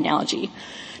bandied about analogy.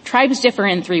 Tribes differ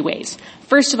in three ways.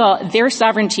 First of all, their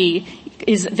sovereignty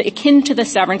is akin to the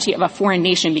sovereignty of a foreign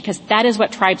nation because that is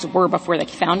what tribes were before the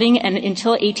founding, and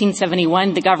until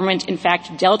 1871 the government in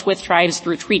fact dealt with tribes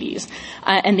through treaties,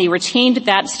 and they retained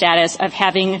that status of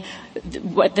having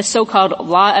what the so-called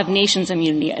law of nations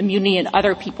immunity in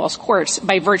other people's courts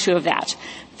by virtue of that.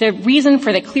 The reason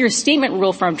for the clear statement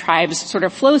rule from tribes sort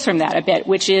of flows from that a bit,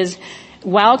 which is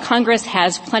while Congress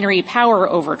has plenary power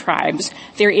over tribes,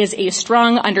 there is a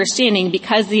strong understanding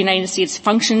because the United States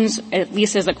functions, at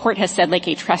least as the court has said, like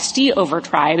a trustee over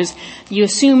tribes, you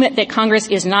assume that Congress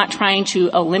is not trying to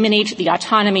eliminate the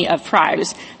autonomy of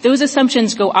tribes. Those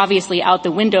assumptions go obviously out the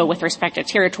window with respect to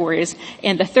territories.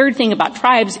 And the third thing about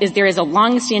tribes is there is a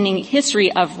long-standing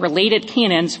history of related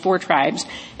canons for tribes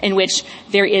in which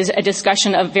there is a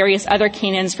discussion of various other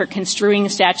canons for construing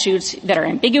statutes that are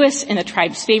ambiguous in the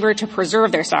tribe's favor to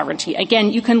preserve their sovereignty.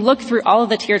 Again, you can look through all of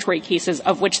the territory cases,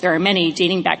 of which there are many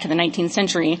dating back to the 19th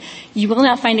century. You will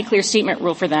not find a clear statement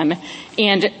rule for them.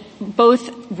 And both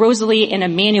Rosalie and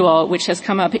Emanuel, which has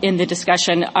come up in the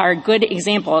discussion, are good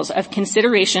examples of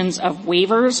considerations of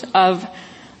waivers of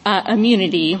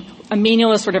immunity.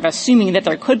 Emanuel is sort of assuming that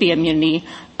there could be immunity,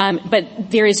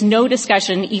 but there is no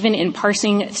discussion, even in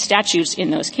parsing statutes in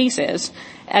those cases,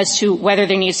 as to whether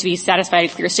there needs to be satisfied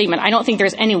clear statement. I don't think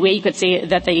there's any way you could say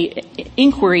that the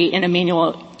inquiry in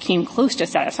Emanuel came close to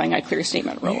satisfying a clear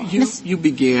statement rule. You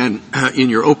began, in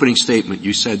your opening statement,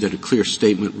 you said that a clear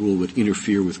statement rule would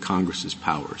interfere with Congress's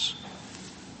powers.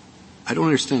 I don't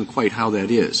understand quite how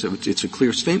that is. It's a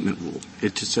clear statement rule.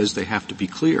 It just says they have to be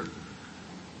clear.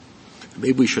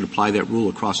 Maybe we should apply that rule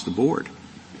across the board.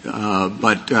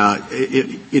 But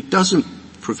it doesn't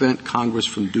prevent Congress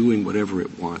from doing whatever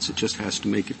it wants. It just has to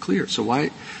make it clear. So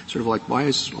why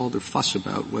is all the fuss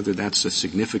about whether that's a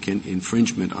significant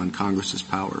infringement on Congress's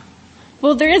power?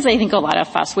 Well, there is, I think, a lot of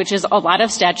fuss, which is a lot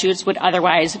of statutes would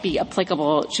otherwise be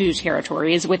applicable to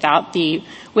territories without the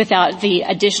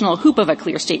additional hoop of a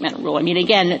clear statement rule. I mean,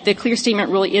 again, the clear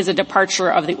statement rule is a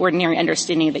departure of the ordinary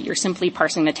understanding that you're simply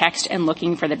parsing the text and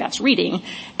looking for the best reading.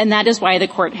 And that is why the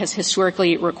court has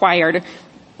historically required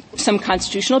some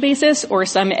constitutional basis or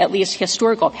some at least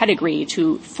historical pedigree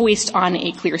to foist on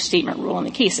a clear statement rule in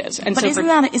the cases. And but isn't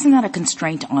that a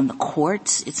constraint on the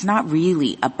courts? It's not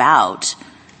really about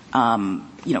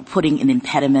putting an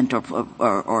impediment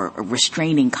or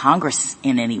restraining Congress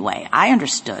in any way. I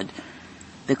understood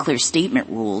the clear statement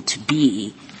rule to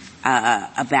be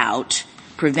about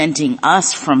preventing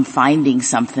us from finding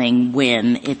something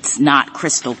when it's not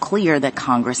crystal clear that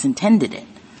Congress intended it.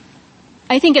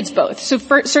 I think it's both. So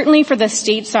certainly for the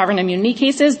state sovereign immunity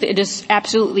cases, it is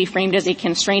absolutely framed as a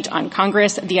constraint on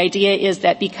Congress. The idea is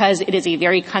that because it is a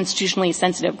very constitutionally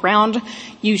sensitive ground,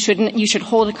 you should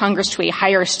hold Congress to a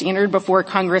higher standard before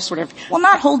Congress sort of... Well,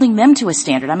 not holding them to a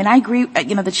standard. I mean, I agree,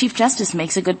 the Chief Justice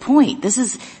makes a good point.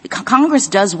 Congress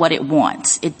does what it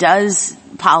wants. It does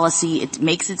policy, it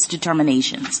makes its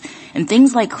determinations. And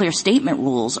things like clear statement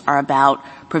rules are about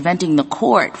preventing the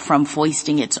court from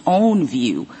foisting its own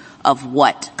view of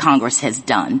what Congress has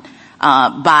done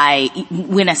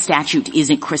when a statute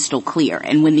isn't crystal clear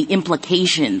and when the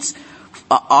implications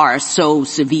are so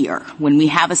severe. When we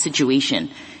have a situation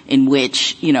in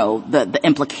which, the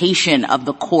implication of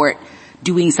the court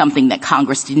doing something that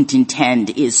Congress didn't intend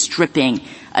is stripping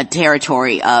a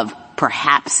territory of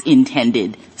perhaps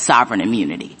intended sovereign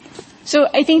immunity. So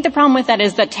I think the problem with that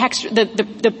is the text of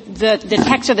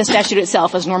the statute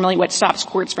itself is normally what stops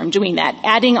courts from doing that.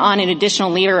 Adding on an additional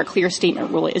layer, a clear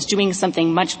statement rule, is doing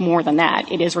something much more than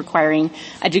that. It is requiring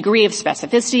a degree of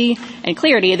specificity and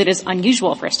clarity that is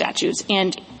unusual for statutes.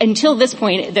 And until this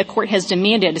point, the court has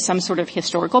demanded some sort of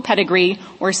historical pedigree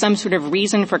or some sort of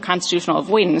reason for constitutional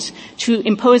avoidance to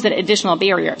impose that additional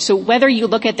barrier. So whether you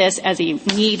look at this as a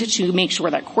need to make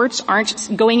sure that courts aren't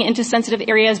going into sensitive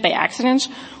areas by accident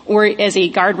or as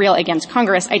a guardrail against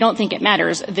Congress, I don't think it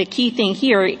matters. The key thing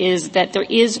here is that there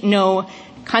is no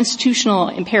constitutional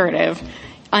imperative,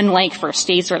 unlike for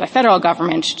states or the federal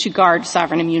government, to guard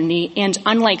sovereign immunity. And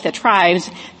unlike the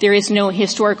tribes, there is no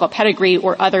historical pedigree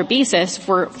or other basis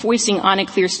for foisting on a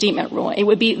clear statement rule. It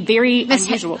would be very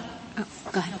unusual.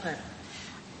 Go ahead.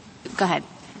 Go ahead.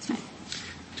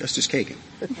 Justice Kagan.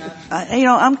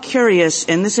 I'm curious,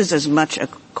 and this is as much a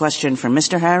question for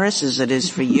Mr. Harris as it is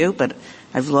for you, but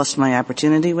I've lost my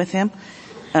opportunity with him.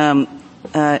 What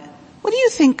do you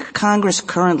think Congress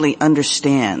currently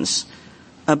understands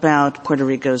about Puerto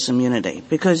Rico's immunity?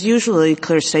 Because usually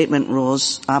clear statement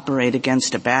rules operate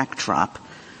against a backdrop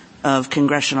of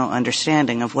congressional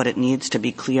understanding of what it needs to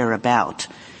be clear about.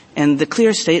 And the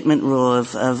clear statement rule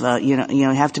of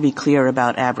have to be clear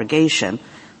about abrogation.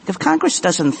 If Congress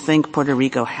doesn't think Puerto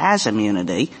Rico has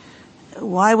immunity,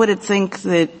 why would it think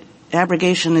that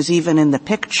abrogation is even in the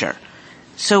picture?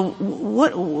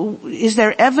 So is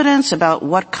there evidence about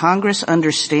what Congress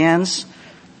understands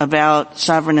about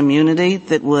sovereign immunity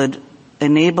that would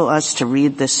enable us to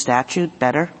read this statute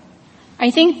better?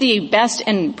 I think the best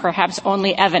and perhaps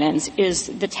only evidence is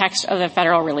the text of the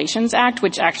Federal Relations Act,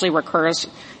 which actually recurs.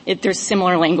 There's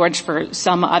similar language for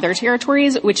some other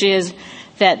territories, which is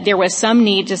that there was some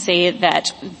need to say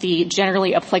that the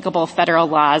generally applicable federal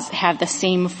laws have the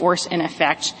same force and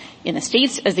effect in the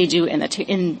states as they do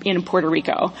in Puerto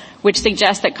Rico, which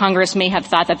suggests that Congress may have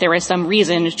thought that there was some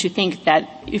reason to think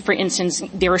that, for instance,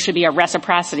 there should be a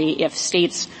reciprocity if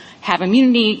states have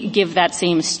immunity, give that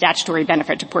same statutory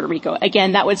benefit to Puerto Rico.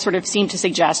 Again, that would sort of seem to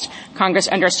suggest Congress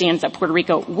understands that Puerto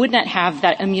Rico would not have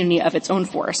that immunity of its own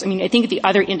force. I mean, I think the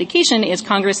other indication is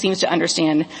Congress seems to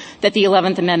understand that the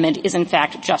 11th Amendment is in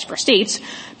fact just for states,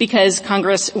 because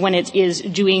Congress, when it is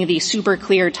doing the super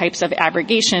clear types of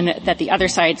abrogation that the other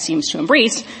side seems to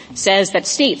embrace, says that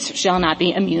states shall not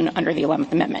be immune under the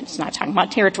 11th Amendment. It's not talking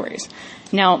about territories.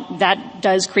 Now, that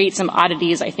does create some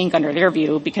oddities, I think, under their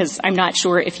view, because I'm not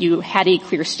sure if you had a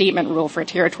clear statement rule for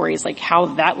territories, like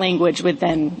how that language would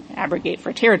then abrogate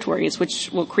for territories,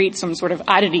 which will create some sort of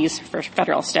oddities for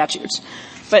federal statutes.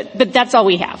 But that's all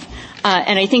we have.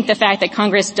 And I think the fact that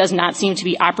Congress does not seem to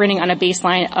be operating on a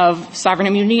baseline of sovereign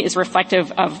immunity is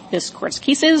reflective of this Court's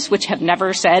cases, which have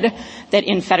never said that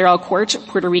in federal court,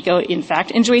 Puerto Rico, in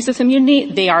fact, enjoys this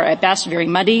immunity. They are, at best, very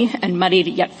muddy, and muddied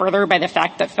yet further by the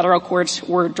fact that federal courts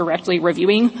were directly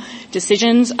reviewing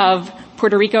decisions of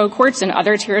Puerto Rico courts and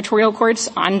other territorial courts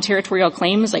on territorial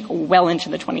claims, like, well into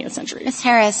the 20th century. Ms.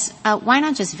 Harris, why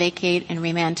not just vacate and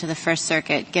remand to the First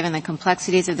Circuit, given the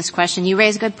complexities of this question? You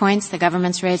raise good points. The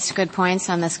government's raised good points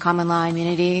on this common law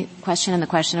immunity question and the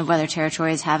question of whether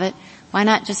territories have it. Why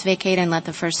not just vacate and let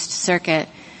the First Circuit,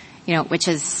 which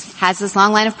has this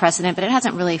long line of precedent, but it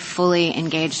hasn't really fully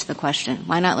engaged the question.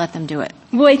 Why not let them do it?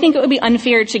 Well, I think it would be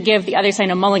unfair to give the other side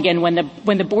a mulligan when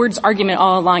the board's argument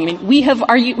all along. I mean,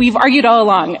 we've argued all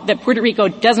along that Puerto Rico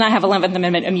does not have 11th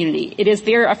Amendment immunity. It is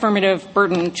their affirmative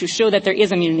burden to show that there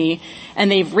is immunity,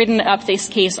 and they've ridden up this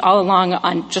case all along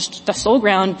on just the sole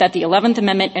ground that the 11th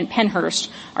Amendment and Pennhurst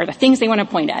are the things they want to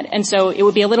point at. And so it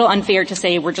would be a little unfair to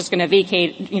say we're just going to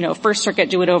vacate, First Circuit,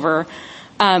 do it over.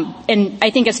 And I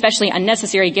think especially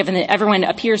unnecessary given that everyone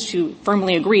appears to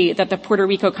firmly agree that the Puerto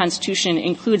Rico Constitution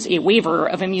includes a waiver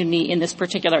of immunity in this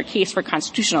particular case for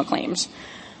constitutional claims.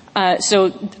 So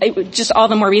just all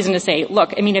the more reason to say,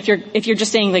 look, I mean, if you're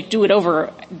just saying, like, do it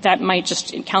over, that might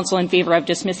just counsel in favor of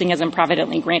dismissing as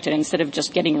improvidently granted instead of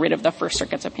just getting rid of the First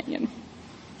Circuit's opinion.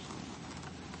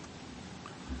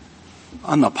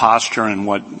 On the posture and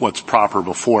what's proper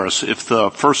before us, if the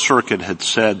First Circuit had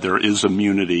said there is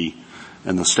immunity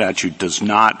and the statute does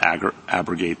not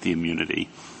abrogate the immunity,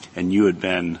 and you had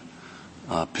been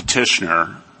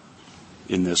petitioner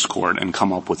in this court and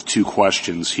come up with two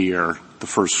questions here, the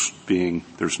first being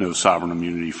there's no sovereign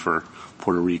immunity for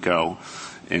Puerto Rico,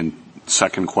 and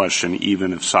second question,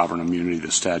 even if sovereign immunity,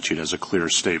 the statute has a clear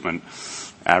statement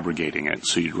abrogating it.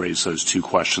 So you'd raise those two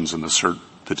questions in the cert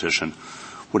petition.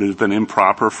 Would it have been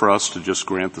improper for us to just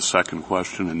grant the second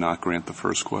question and not grant the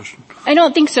first question? I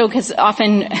don't think so, because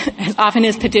often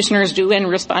as petitioners do and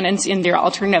respondents in their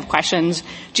alternative questions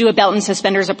do a belt and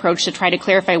suspenders approach to try to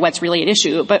clarify what's really at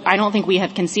issue. But I don't think we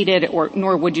have conceded,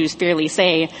 nor would you fairly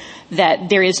say, that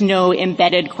there is no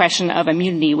embedded question of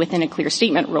immunity within a clear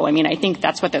statement rule. I mean, I think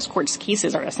that's what this Court's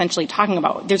cases are essentially talking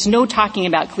about. There's no talking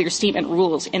about clear statement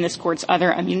rules in this Court's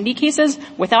other immunity cases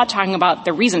without talking about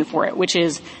the reason for it, which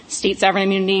is state sovereign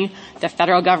immunity, the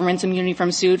federal government's immunity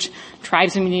from suit,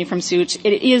 tribes' immunity from suit.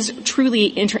 It is truly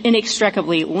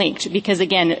inextricably linked because,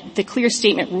 again, the clear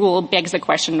statement rule begs the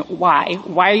question, why?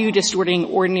 Why are you distorting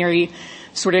ordinary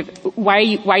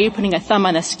why are you putting a thumb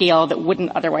on a scale that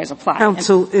wouldn't otherwise apply?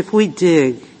 Counsel, if we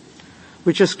dig,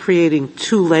 we're just creating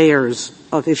two layers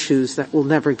of issues that will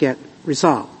never get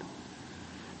resolved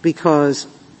because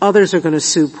others are going to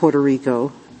sue Puerto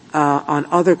Rico on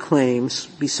other claims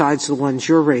besides the ones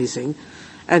you're raising.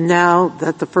 And now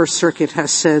that the First Circuit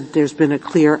has said there's been a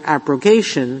clear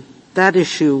abrogation, that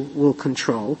issue will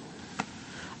control.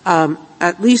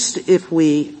 At least if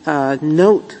we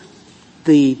note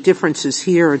the differences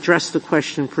here, address the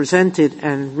question presented,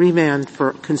 and remand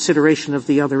for consideration of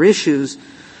the other issues,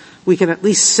 we can at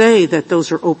least say that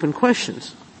those are open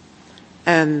questions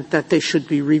and that they should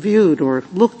be reviewed or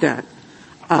looked at.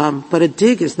 But a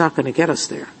dig is not going to get us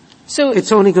there. So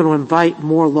it's only going to invite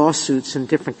more lawsuits and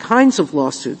different kinds of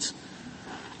lawsuits,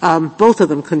 both of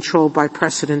them controlled by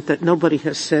precedent that nobody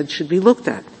has said should be looked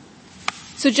at.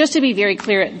 So just to be very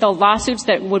clear, the lawsuits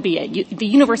that would be, the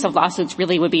universe of lawsuits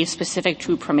really would be specific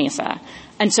to PROMESA.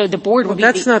 And so the board would be.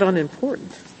 That's not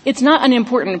unimportant. It's not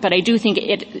unimportant, but I do think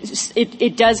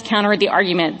it does counter the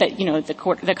argument that,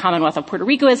 the Commonwealth of Puerto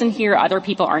Rico isn't here, other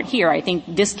people aren't here. I think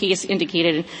this case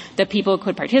indicated that people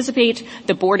could participate.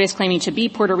 The board is claiming to be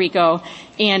Puerto Rico.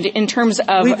 And in terms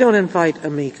of. We don't invite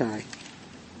amici.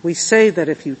 We say that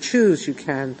if you choose, you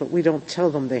can, but we don't tell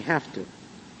them they have to.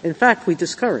 In fact, we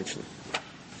discourage them.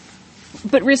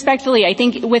 But respectfully, I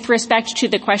think with respect to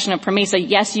the question of PROMESA,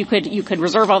 yes, you could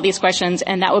reserve all these questions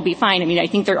and that would be fine. I mean, I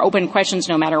think they're open questions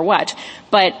no matter what.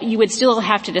 But you would still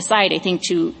have to decide, I think,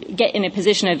 to get in a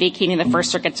position of vacating the First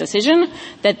Circuit's decision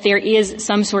that there is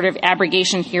some sort of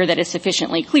abrogation here that is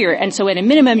sufficiently clear. And so at a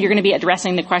minimum, you're going to be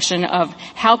addressing the question of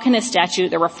how can a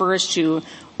statute that refers to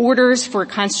orders for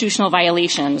constitutional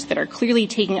violations that are clearly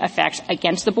taking effect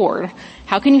against the board,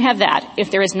 how can you have that if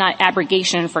there is not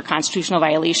abrogation for constitutional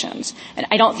violations? And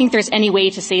I don't think there's any way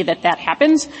to say that that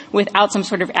happens without some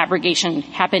sort of abrogation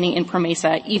happening in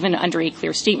PROMESA, even under a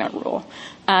clear statement rule.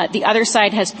 The other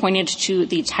side has pointed to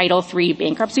the Title III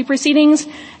bankruptcy proceedings,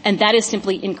 and that is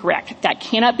simply incorrect. That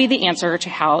cannot be the answer to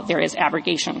how there is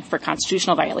abrogation for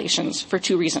constitutional violations for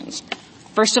two reasons.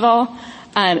 First of all,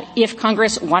 if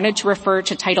Congress wanted to refer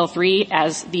to Title III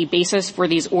as the basis for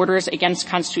these orders against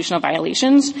constitutional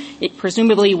violations, it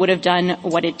presumably would have done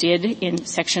what it did in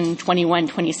Section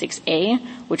 2126A,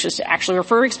 which is to actually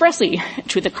refer expressly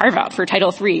to the carve-out for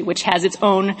Title III, which has its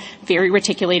own very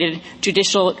reticulated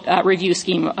judicial review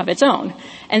scheme of its own.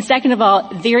 And second of all,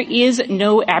 there is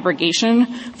no abrogation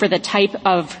for the type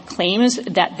of claims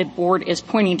that the board is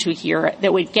pointing to here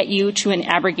that would get you to an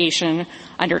abrogation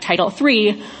under Title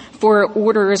III for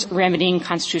orders remedying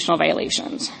constitutional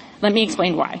violations. Let me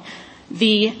explain why.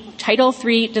 The Title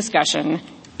III discussion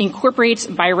incorporates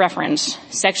by reference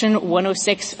Section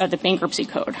 106 of the Bankruptcy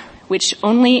Code, which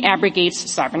only abrogates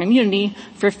sovereign immunity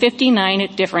for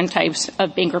 59 different types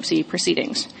of bankruptcy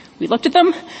proceedings. We looked at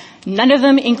them. None of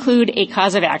them include a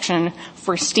cause of action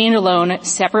for standalone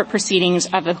separate proceedings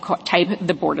of the type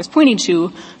the board is pointing to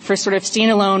for sort of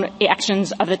standalone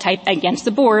actions of the type against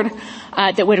the board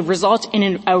that would result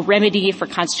in a remedy for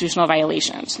constitutional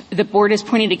violations. The board is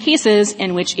pointing to cases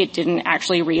in which it didn't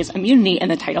actually raise immunity in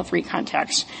the Title III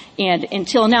context. And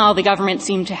until now, the government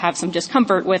seemed to have some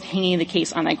discomfort with hanging the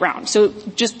case on the ground. So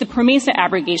just the PROMESA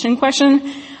abrogation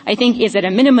question, I think, is at a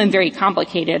minimum very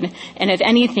complicated and, if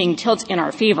anything, tilts in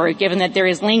our favor, given that there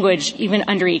is language even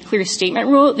under a clear statement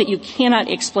rule that you cannot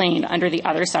explain under the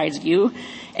other side's view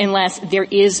unless there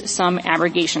is some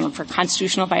abrogation for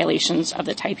constitutional violations of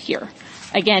the type here.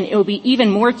 Again, it would be even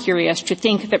more curious to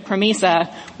think that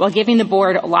PROMESA, while giving the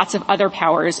board lots of other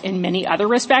powers in many other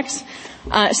respects,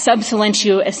 sub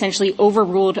silentio essentially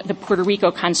overruled the Puerto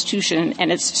Rico Constitution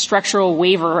and its structural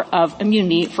waiver of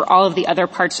immunity for all of the other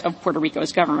parts of Puerto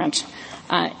Rico's government,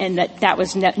 and that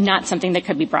was not something that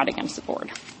could be brought against the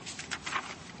board.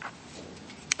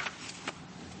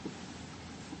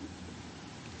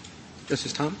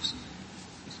 Justice Thomas?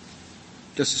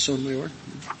 Justice Sotomayor?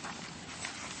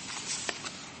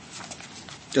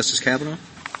 Justice Kavanaugh?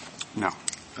 No.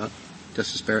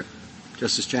 Justice Barrett?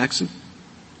 Justice Jackson?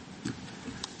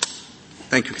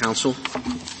 Thank you, counsel.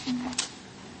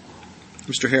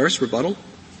 Mr. Harris, rebuttal?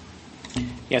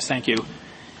 Yes, thank you.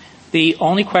 The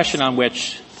only question on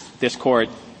which this Court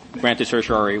granted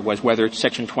certiorari was whether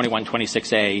Section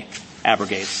 2126A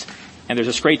abrogates. And there's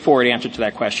a straightforward answer to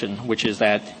that question, which is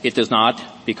that it does not,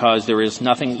 because there is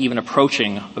nothing even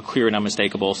approaching a clear and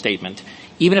unmistakable statement.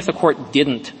 Even if the Court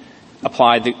didn't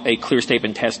apply a clear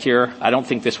statement test here, I don't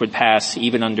think this would pass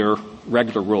even under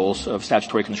regular rules of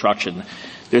statutory construction.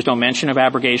 There's no mention of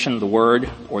abrogation, the word,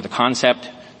 or the concept.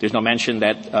 There's no mention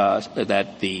that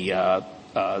the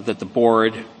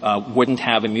board wouldn't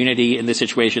have immunity in this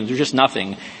situation. There's just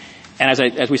nothing. And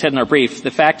as we said in our brief,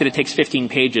 the fact that it takes 15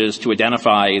 pages to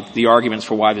identify the arguments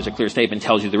for why there's a clear statement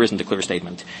tells you there isn't a clear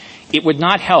statement. It would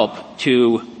not help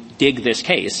to dig this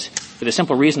case for the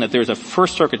simple reason that there's a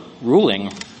First Circuit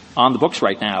ruling on the books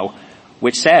right now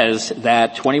which says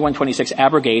that 2126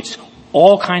 abrogates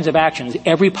all kinds of actions,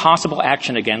 every possible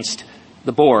action against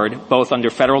the board, both under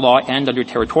federal law and under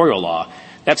territorial law.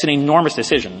 That's an enormous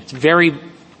decision. It's very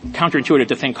counterintuitive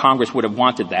to think Congress would have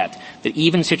wanted that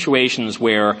even situations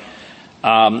where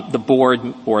the board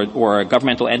or a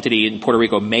governmental entity in Puerto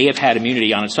Rico may have had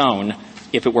immunity on its own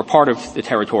if it were part of the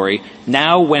territory.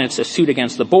 Now when it's a suit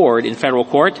against the board in federal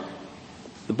court,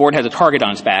 the board has a target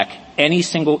on its back. Any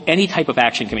type of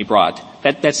action can be brought.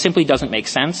 That simply doesn't make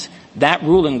sense. That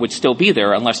ruling would still be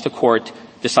there unless the court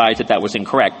decides that was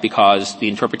incorrect because the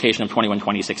interpretation of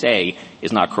 2126A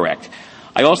is not correct.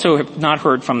 I also have not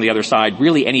heard from the other side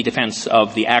really any defense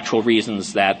of the actual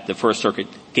reasons that the First Circuit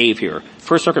gave here.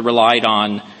 First Circuit relied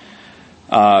on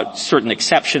certain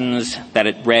exceptions that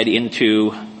it read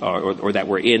into or that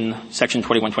were in Section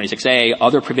 2126A,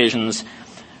 other provisions.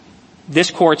 This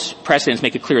Court's precedents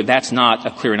make it clear that's not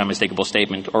a clear and unmistakable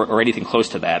statement or anything close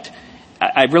to that.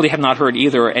 I really have not heard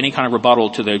either any kind of rebuttal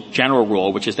to the general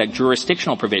rule, which is that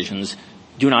jurisdictional provisions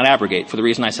do not abrogate for the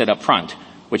reason I said up front,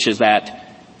 which is that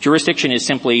jurisdiction is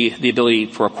simply the ability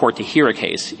for a court to hear a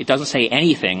case. It doesn't say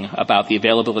anything about the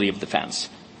availability of defense.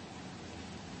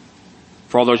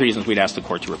 For all those reasons, we'd ask the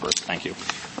Court to reverse. Thank you.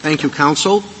 Thank you,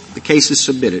 counsel. The case is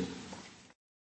submitted.